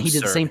 And he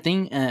did the same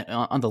thing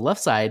on the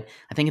left side,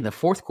 I think in the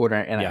fourth quarter,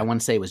 and I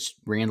want to say it was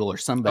Randle or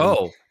somebody.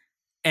 Oh,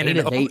 and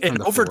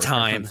in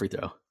overtime, free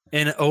throw.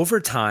 In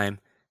overtime,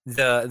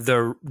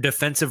 the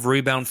defensive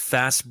rebound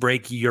fast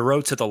break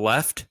Euro to the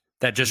left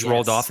that just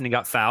rolled off and he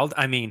got fouled.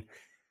 I mean,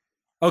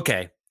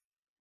 okay,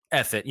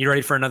 F it. You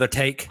ready for another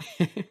take?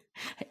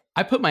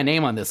 I put my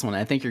name on this one.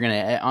 I think you're going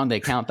to, on the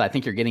account that I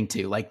think you're getting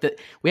to. Like,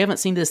 we haven't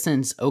seen this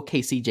since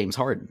OKC James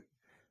Harden.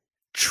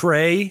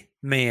 Trey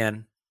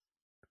Mann,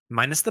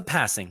 minus the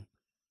passing,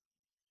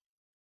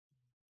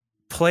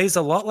 plays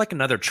a lot like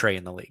another Trey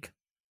in the league.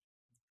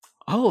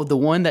 Oh, the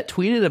one that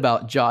tweeted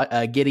about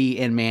Giddey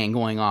and Mann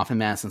going off in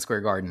Madison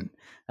Square Garden.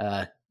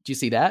 Did you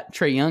see that?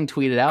 Trey Young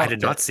tweeted out. I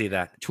did not see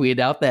that. Tweeted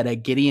out that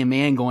Giddey and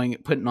Mann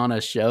putting on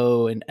a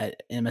show in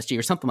MSG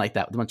or something like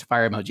that with a bunch of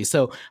fire emojis.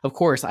 So, of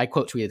course, I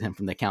quote tweeted him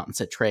from the account and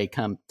said, Trey,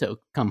 come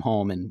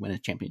home and win a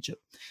championship.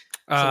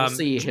 So we'll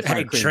see if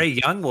hey, Trey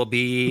Young will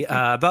be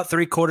about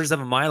 3/4 of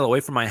a mile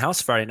away from my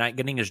house Friday night,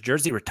 getting his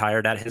jersey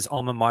retired at his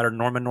alma mater,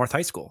 Norman North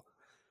High School.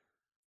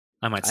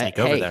 I might sneak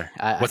over there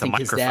I with a think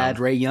microphone. His dad,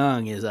 Ray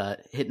Young, is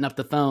hitting up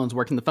the phones,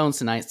 working the phones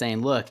tonight,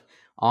 saying, "Look,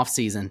 off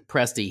season,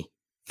 Presty,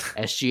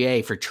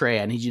 SGA for Trey.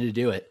 I need you to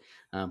do it."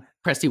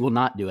 Presty will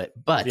not do it,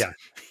 but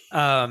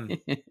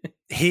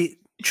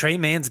Trey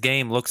Mann's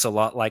game looks a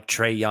lot like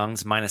Trey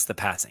Young's minus the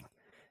passing.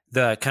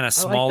 The kind of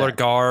smaller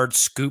guard,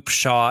 scoop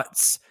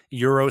shots,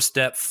 Euro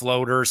step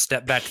floater,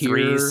 step back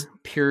threes.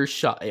 Pure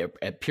shot,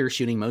 pure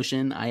shooting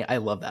motion. I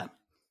love that.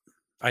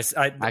 I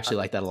actually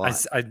like that a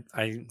lot.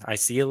 I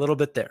see a little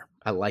bit there.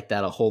 I like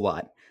that a whole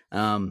lot.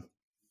 So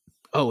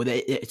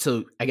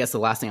I guess the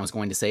last thing I was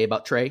going to say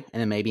about Trey,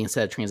 and then maybe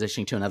instead of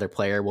transitioning to another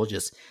player, we'll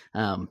just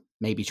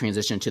maybe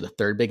transition to the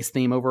third biggest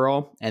theme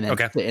overall. And then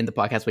to end the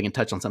podcast, we can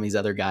touch on some of these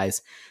other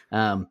guys. We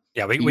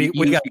got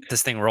to get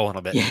this thing rolling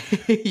a bit. Yeah,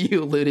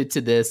 you alluded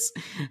to this.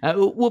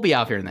 We'll be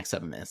out here in the next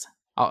 7 minutes.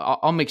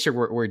 I'll make sure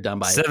we're done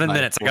by 7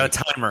 minutes. I got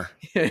a timer.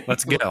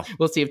 Let's go.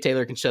 We'll see if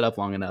Taylor can shut up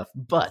long enough.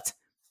 But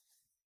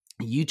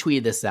you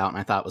tweeted this out, and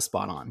I thought it was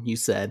spot on. You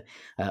said,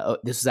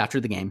 this was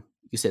after the game.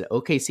 You said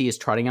OKC is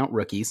trotting out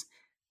rookies,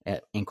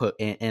 in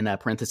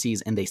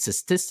parentheses, and they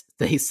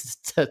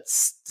statistically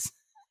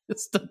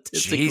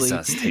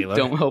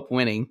don't help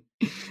winning.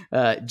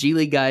 G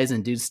League guys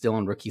and dudes still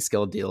on rookie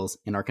skill deals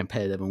and are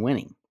competitive and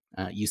winning.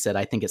 You said,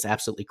 I think it's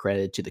absolutely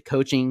credited to the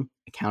coaching,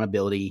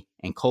 accountability,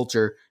 and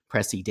culture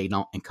Presti,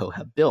 Daigneault, and co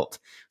have built.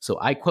 So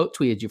I quote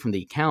tweeted you from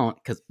the account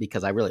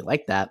because I really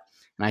like that.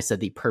 And I said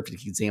the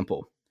perfect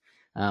example.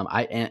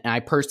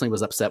 I personally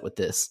was upset with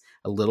this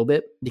a little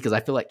bit because I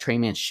feel like Trey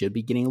Mann should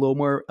be getting a little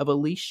more of a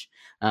leash.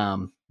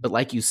 But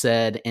like you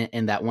said,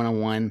 in that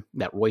one-on-one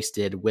that Royce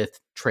did with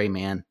Trey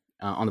Mann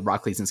on the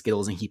Broccoli's and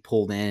Skittles, and he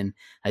pulled in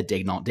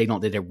Daigneault.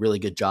 Daigneault did a really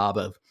good job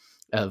of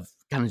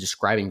kind of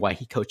describing why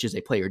he coaches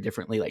a player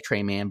differently, like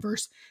Trey Mann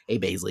versus a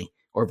Baisley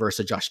or versus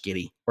a Josh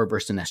Giddey or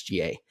versus an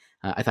SGA.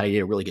 I thought he did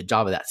a really good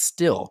job of that.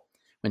 Still,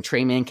 when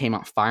Trey Mann came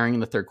out firing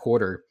in the third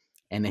quarter,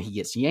 and then he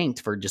gets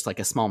yanked for just like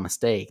a small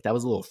mistake, that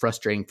was a little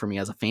frustrating for me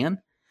as a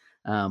fan.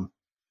 But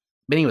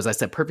anyways, I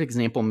said, perfect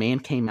example.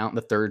 Mann came out in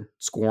the third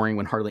scoring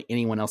when hardly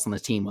anyone else on the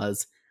team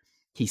was.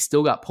 He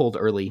still got pulled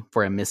early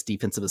for a missed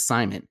defensive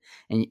assignment.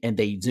 And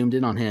they zoomed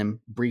in on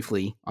him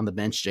briefly on the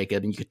bench,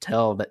 Jacob, and you could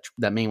tell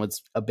that Mann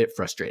was a bit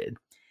frustrated.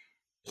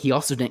 He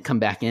also didn't come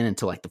back in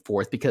until like the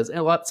fourth because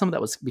some of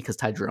that was because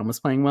Ty Jerome was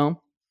playing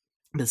well.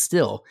 But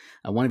still,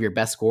 one of your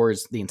best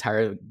scorers the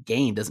entire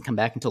game doesn't come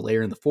back until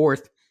later in the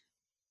fourth.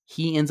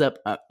 He ends up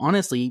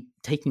honestly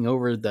taking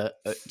over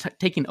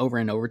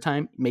in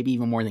overtime, maybe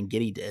even more than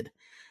Giddey did.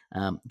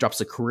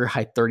 Drops a career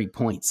high 30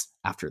 points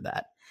after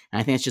that. And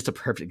I think it's just a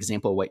perfect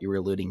example of what you were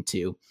alluding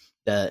to,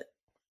 the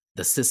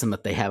system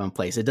that they have in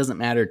place. It doesn't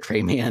matter.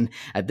 Trey Mann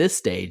at this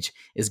stage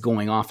is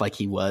going off like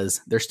he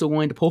was. They're still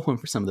going to pull him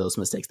for some of those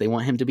mistakes. They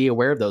want him to be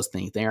aware of those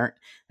things. They aren't,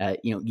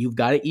 you've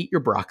got to eat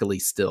your broccoli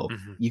still.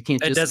 Mm-hmm. You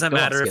can't just. It doesn't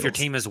matter if your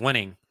team is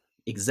winning.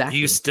 Exactly.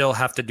 You still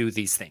have to do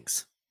these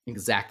things.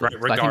 Exactly. Right,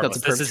 regardless. So I think that's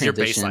a perfect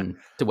transition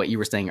to what you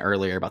were saying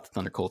earlier about the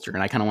Thunder culture.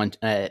 And I kind of want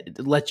to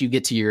let you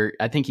get to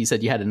I think you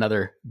said you had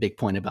another big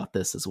point about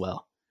this as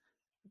well.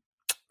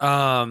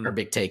 Or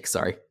big take,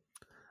 sorry.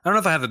 I don't know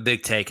if I have a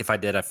big take. If I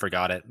did, I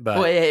forgot it.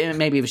 But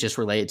maybe it was just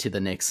related to the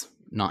Knicks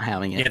not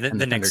having it. Yeah,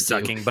 the Knicks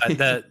sucking.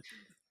 But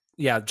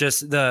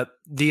just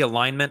the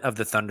alignment of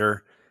the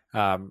Thunder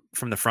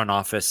from the front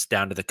office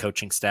down to the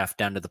coaching staff,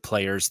 down to the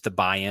players, the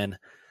buy-in,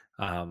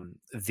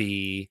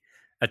 the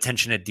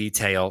attention to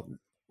detail,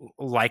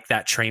 like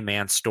that Trey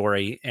Mann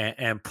story,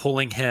 and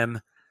pulling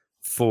him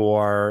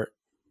for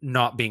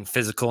not being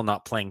physical,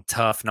 not playing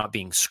tough, not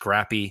being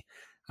scrappy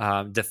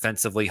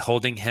defensively,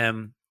 holding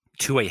him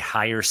to a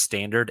higher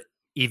standard.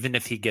 Even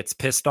if he gets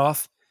pissed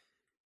off,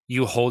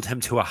 you hold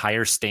him to a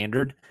higher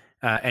standard,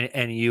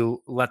 and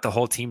you let the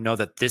whole team know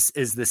that this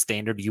is the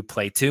standard you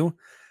play to.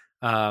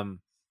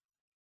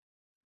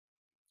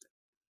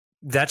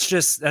 That's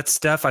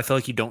stuff I feel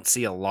like you don't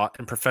see a lot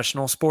in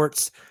professional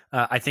sports.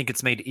 I think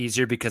it's made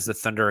easier because the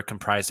Thunder are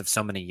comprised of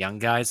so many young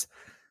guys.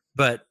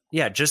 But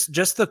yeah,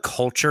 just the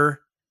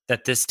culture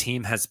that this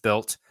team has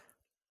built.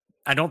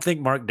 I don't think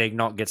Mark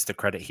Daigneault gets the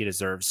credit he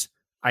deserves.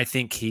 I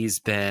think he's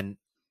been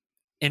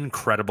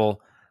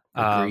incredible.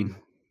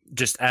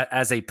 Just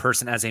as a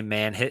person, as a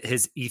man,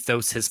 his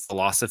ethos, his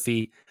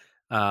philosophy,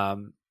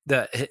 what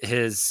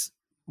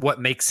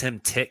makes him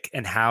tick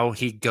and how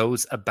he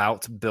goes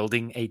about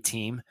building a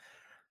team.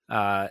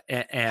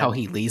 And how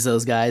he leads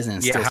those guys and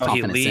instills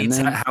confidence in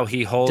them, how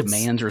he holds,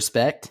 demands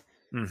respect.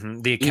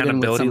 Mm-hmm. The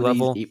accountability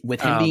level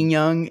with him being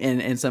young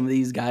and some of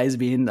these guys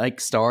being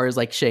like stars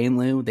like Shane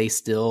Liu, they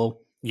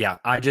still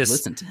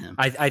listen to him.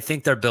 I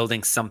think they're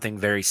building something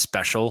very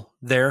special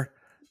there,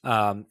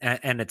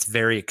 and it's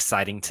very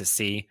exciting to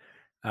see.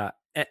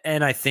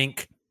 And I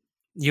think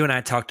you and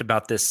I talked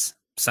about this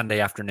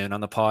Sunday afternoon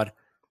on the pod.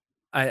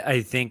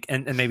 I think,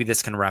 and maybe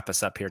this can wrap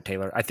us up here,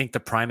 Taylor. I think the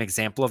prime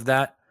example of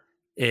that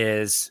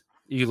is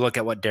you look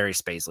at what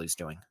Darius Baisley's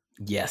doing.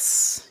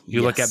 Yes.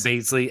 You look at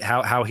Bazley,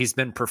 how he's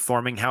been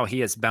performing, how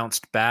he has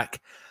bounced back,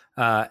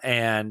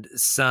 and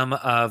some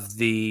of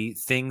the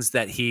things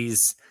that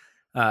he's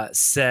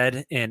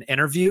said in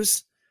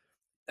interviews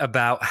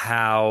about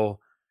how,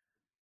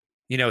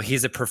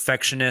 he's a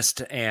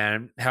perfectionist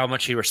and how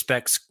much he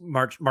respects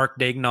Mark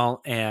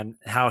Daigneault and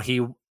how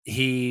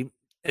he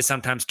is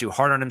sometimes too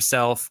hard on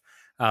himself,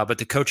 but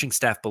the coaching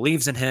staff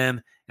believes in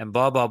him and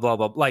blah, blah, blah,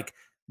 blah. Like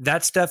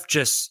that stuff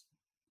just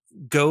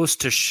goes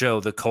to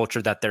show the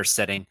culture that they're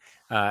setting.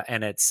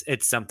 And it's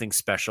something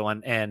special.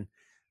 And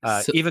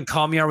even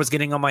Kamiar was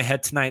getting on my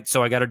head tonight,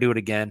 so I got to do it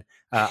again.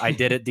 I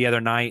did it the other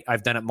night.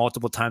 I've done it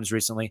multiple times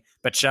recently,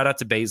 but shout out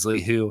to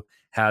Bazley, who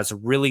has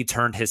really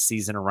turned his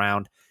season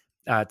around.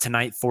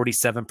 Tonight,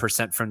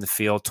 47% from the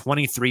field,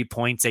 23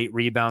 points, 8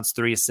 rebounds,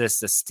 3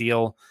 assists, a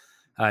steal.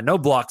 No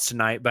blocks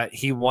tonight, but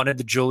he wanted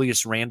the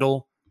Julius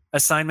Randle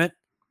assignment.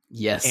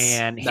 Yes.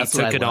 And he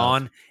took it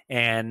on.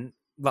 And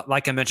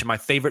like I mentioned, my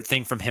favorite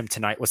thing from him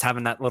tonight was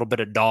having that little bit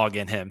of dog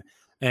in him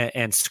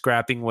and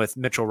scrapping with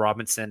Mitchell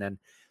Robinson. And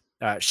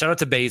shout out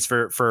to Baze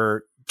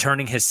for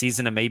turning his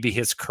season and maybe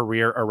his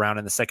career around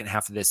in the second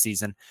half of this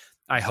season.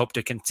 I hope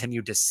to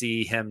continue to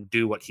see him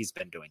do what he's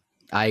been doing.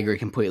 I agree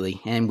completely.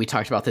 And we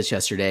talked about this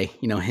yesterday,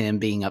 him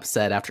being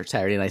upset after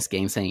Saturday night's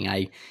game, saying,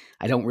 I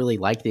don't really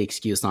like the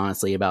excuse,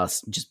 honestly, about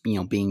us just,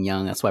 being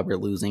young. That's why we're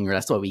losing, or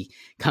that's why we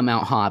come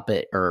out hot,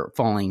 or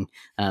falling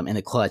in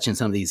the clutch in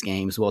some of these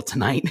games. Well,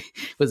 tonight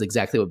was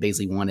exactly what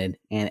Bazley wanted.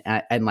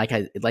 And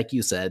like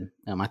you said,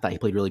 I thought he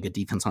played really good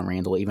defense on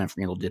Randle, even if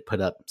Randle did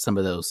put up some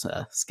of those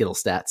Skittle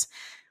stats.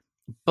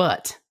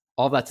 But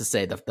all that to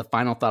say, the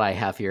final thought I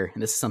have here,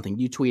 and this is something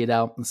you tweeted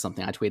out, and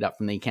something I tweeted out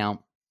from the account.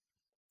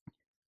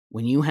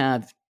 When you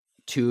have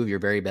two of your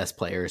very best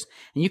players,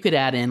 and you could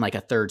add in like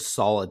a third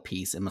solid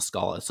piece in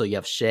Muscala. So you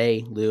have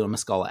Shea, Lou, and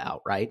Muscala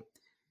out, right?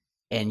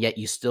 And yet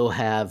you still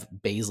have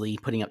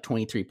Bazley putting up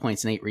 23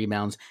 points and 8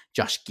 rebounds,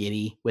 Josh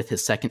Giddey with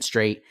his second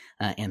straight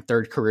and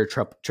third career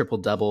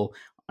triple-double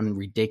on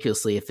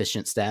ridiculously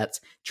efficient stats,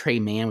 Trey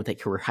Mann with a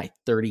career-high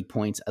 30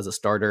 points as a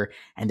starter,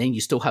 and then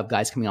you still have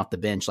guys coming off the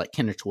bench like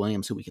Kendrick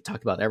Williams, who we could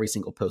talk about every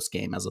single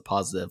post-game as a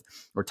positive,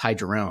 or Ty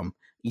Jerome,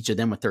 each of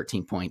them with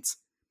 13 points.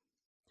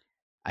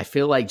 I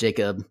feel like,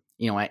 Jacob,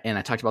 and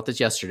I talked about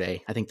this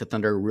yesterday, I think the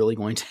Thunder are really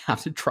going to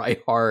have to try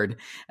hard,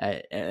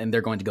 and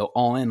they're going to go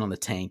all in on the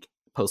tank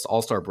post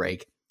All-Star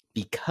break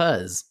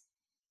because,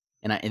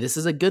 and this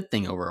is a good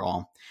thing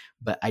overall,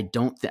 but I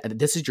don't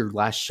this is your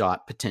last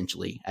shot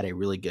potentially at a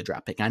really good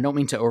draft pick. And I don't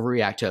mean to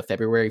overreact to a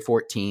February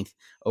 14th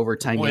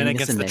overtime win game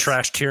against the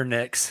trash tier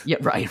Knicks. Yeah,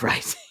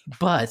 right.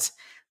 But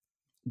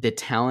the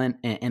talent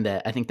and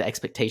I think the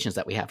expectations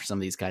that we have for some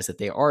of these guys that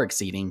they are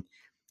exceeding,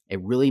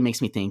 it really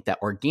makes me think that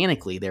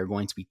organically they're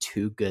going to be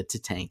too good to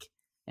tank.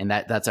 And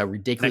that's a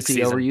ridiculously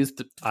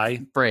overused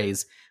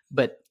phrase.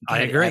 But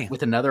I agree.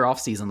 With another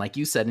offseason, like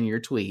you said in your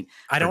tweet.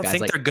 I don't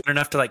think they're good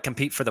enough to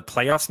compete for the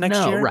playoffs next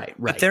year. Right.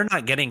 But they're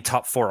not getting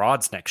top 4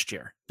 odds next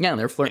year. Yeah,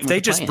 they're flirting. If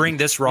they just bring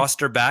this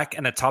roster back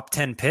and a top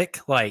 10 pick,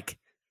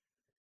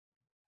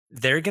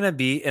 they're going to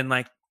be in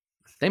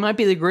they might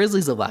be the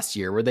Grizzlies of last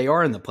year where they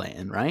are in the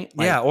play-in, right?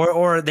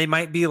 Or they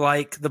might be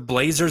like the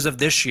Blazers of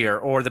this year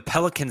or the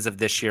Pelicans of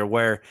this year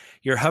where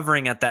you're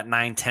hovering at that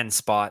 9-10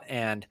 spot.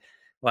 And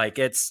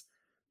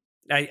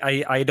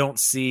I don't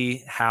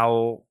see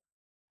how.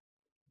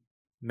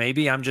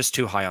 Maybe I'm just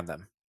too high on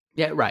them.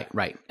 Yeah,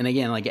 right. And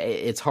again,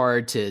 it's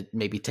hard to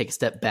maybe take a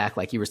step back,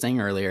 like you were saying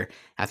earlier,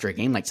 after a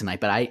game like tonight.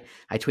 But I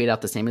tweeted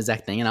out the same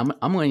exact thing, and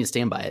I'm going to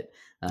stand by it.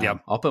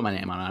 I'll put my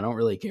name on it. I don't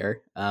really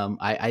care.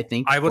 I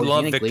think I would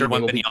love Victor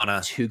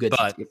Wembanyama. Too good.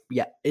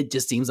 It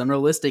just seems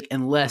unrealistic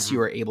unless you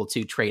are able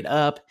to trade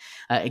up.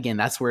 Again,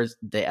 that's where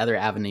the other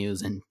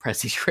avenues and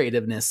Presti's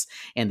creativeness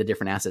and the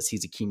different assets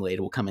he's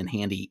accumulated will come in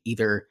handy.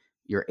 Either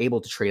you're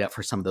able to trade up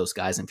for some of those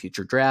guys in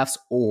future drafts,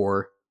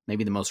 or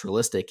maybe the most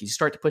realistic, you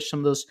start to push some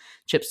of those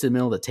chips to the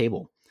middle of the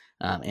table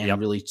and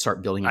really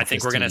start building. I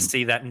think we're going to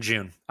see that in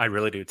June. I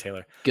really do,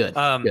 Taylor. Good.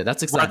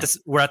 That's exciting.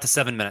 We're at the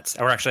 7 minutes.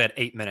 We're actually at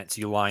 8 minutes.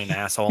 You lying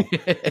asshole.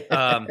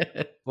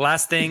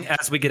 Last thing,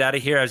 as we get out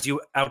of here, as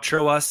you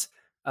outro us,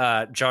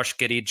 Josh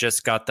Giddey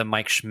just got the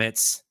Mike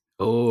Schmitz.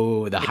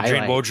 Oh, the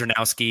highlight. Adrian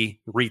Wojnarowski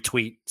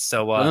retweet.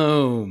 So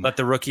let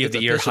the rookie of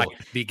the year hype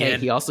begin. Hey,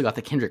 he also got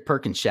the Kendrick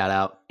Perkins shout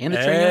out and the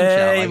Trae Young shout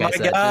out. Like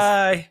my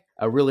guy.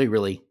 A really,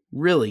 really,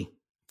 really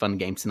fun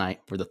game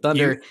tonight for the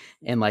Thunder.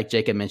 And like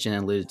Jacob mentioned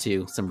and alluded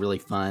to, some really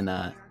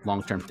fun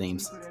long-term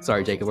themes.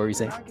 Sorry, Jacob, what were you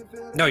saying?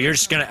 No, you're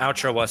just going to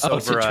outro us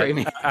over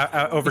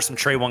some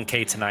Trey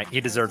 1K tonight.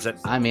 He deserves it.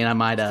 I mean, I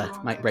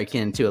might break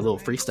into a little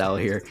freestyle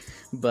here.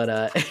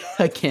 But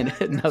again,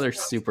 another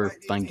super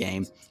fun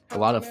game. A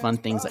lot of fun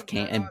things that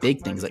came and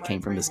big things that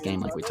came from this game,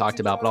 like we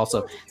talked about, but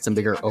also some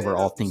bigger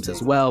overall themes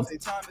as well.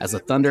 As the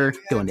Thunder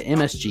go into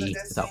MSG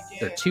without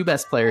their two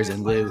best players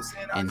in Lou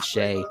and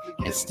Shea,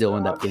 and still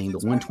end up getting the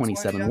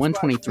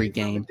 127-123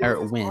 game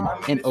or win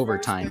in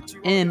overtime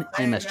in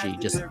MSG.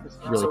 Just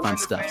really fun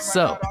stuff.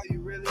 So,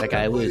 like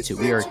I alluded to,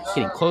 we are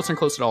getting closer and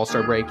closer to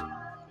All-Star break.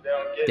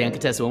 Dan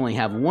Contessa will only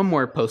have one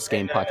more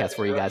post-game podcast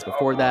for you guys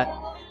before that.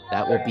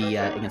 That will be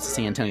against the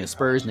San Antonio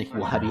Spurs. Nick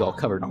will have you all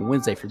covered on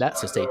Wednesday for that,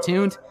 so stay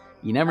tuned.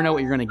 You never know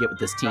what you're going to get with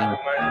this team,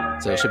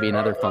 so it should be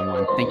another fun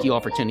one. Thank you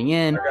all for tuning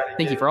in.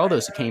 Thank you for all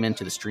those who came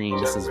into the stream.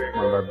 This is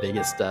one of our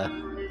biggest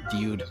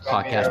viewed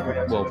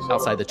podcast, well,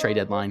 outside the trade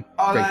deadline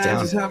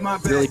breakdown.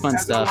 Really fun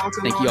stuff.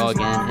 Thank you all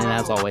again, and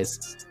as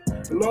always,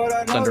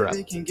 Thunder up.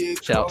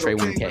 Shout out Trey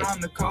Wing K.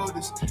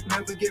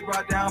 Never get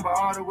brought down by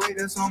all the weight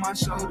that's on my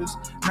shoulders.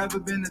 Never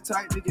been the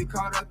type to get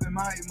caught up in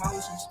my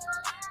emotions.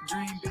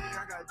 Dream big,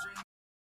 I got dreams.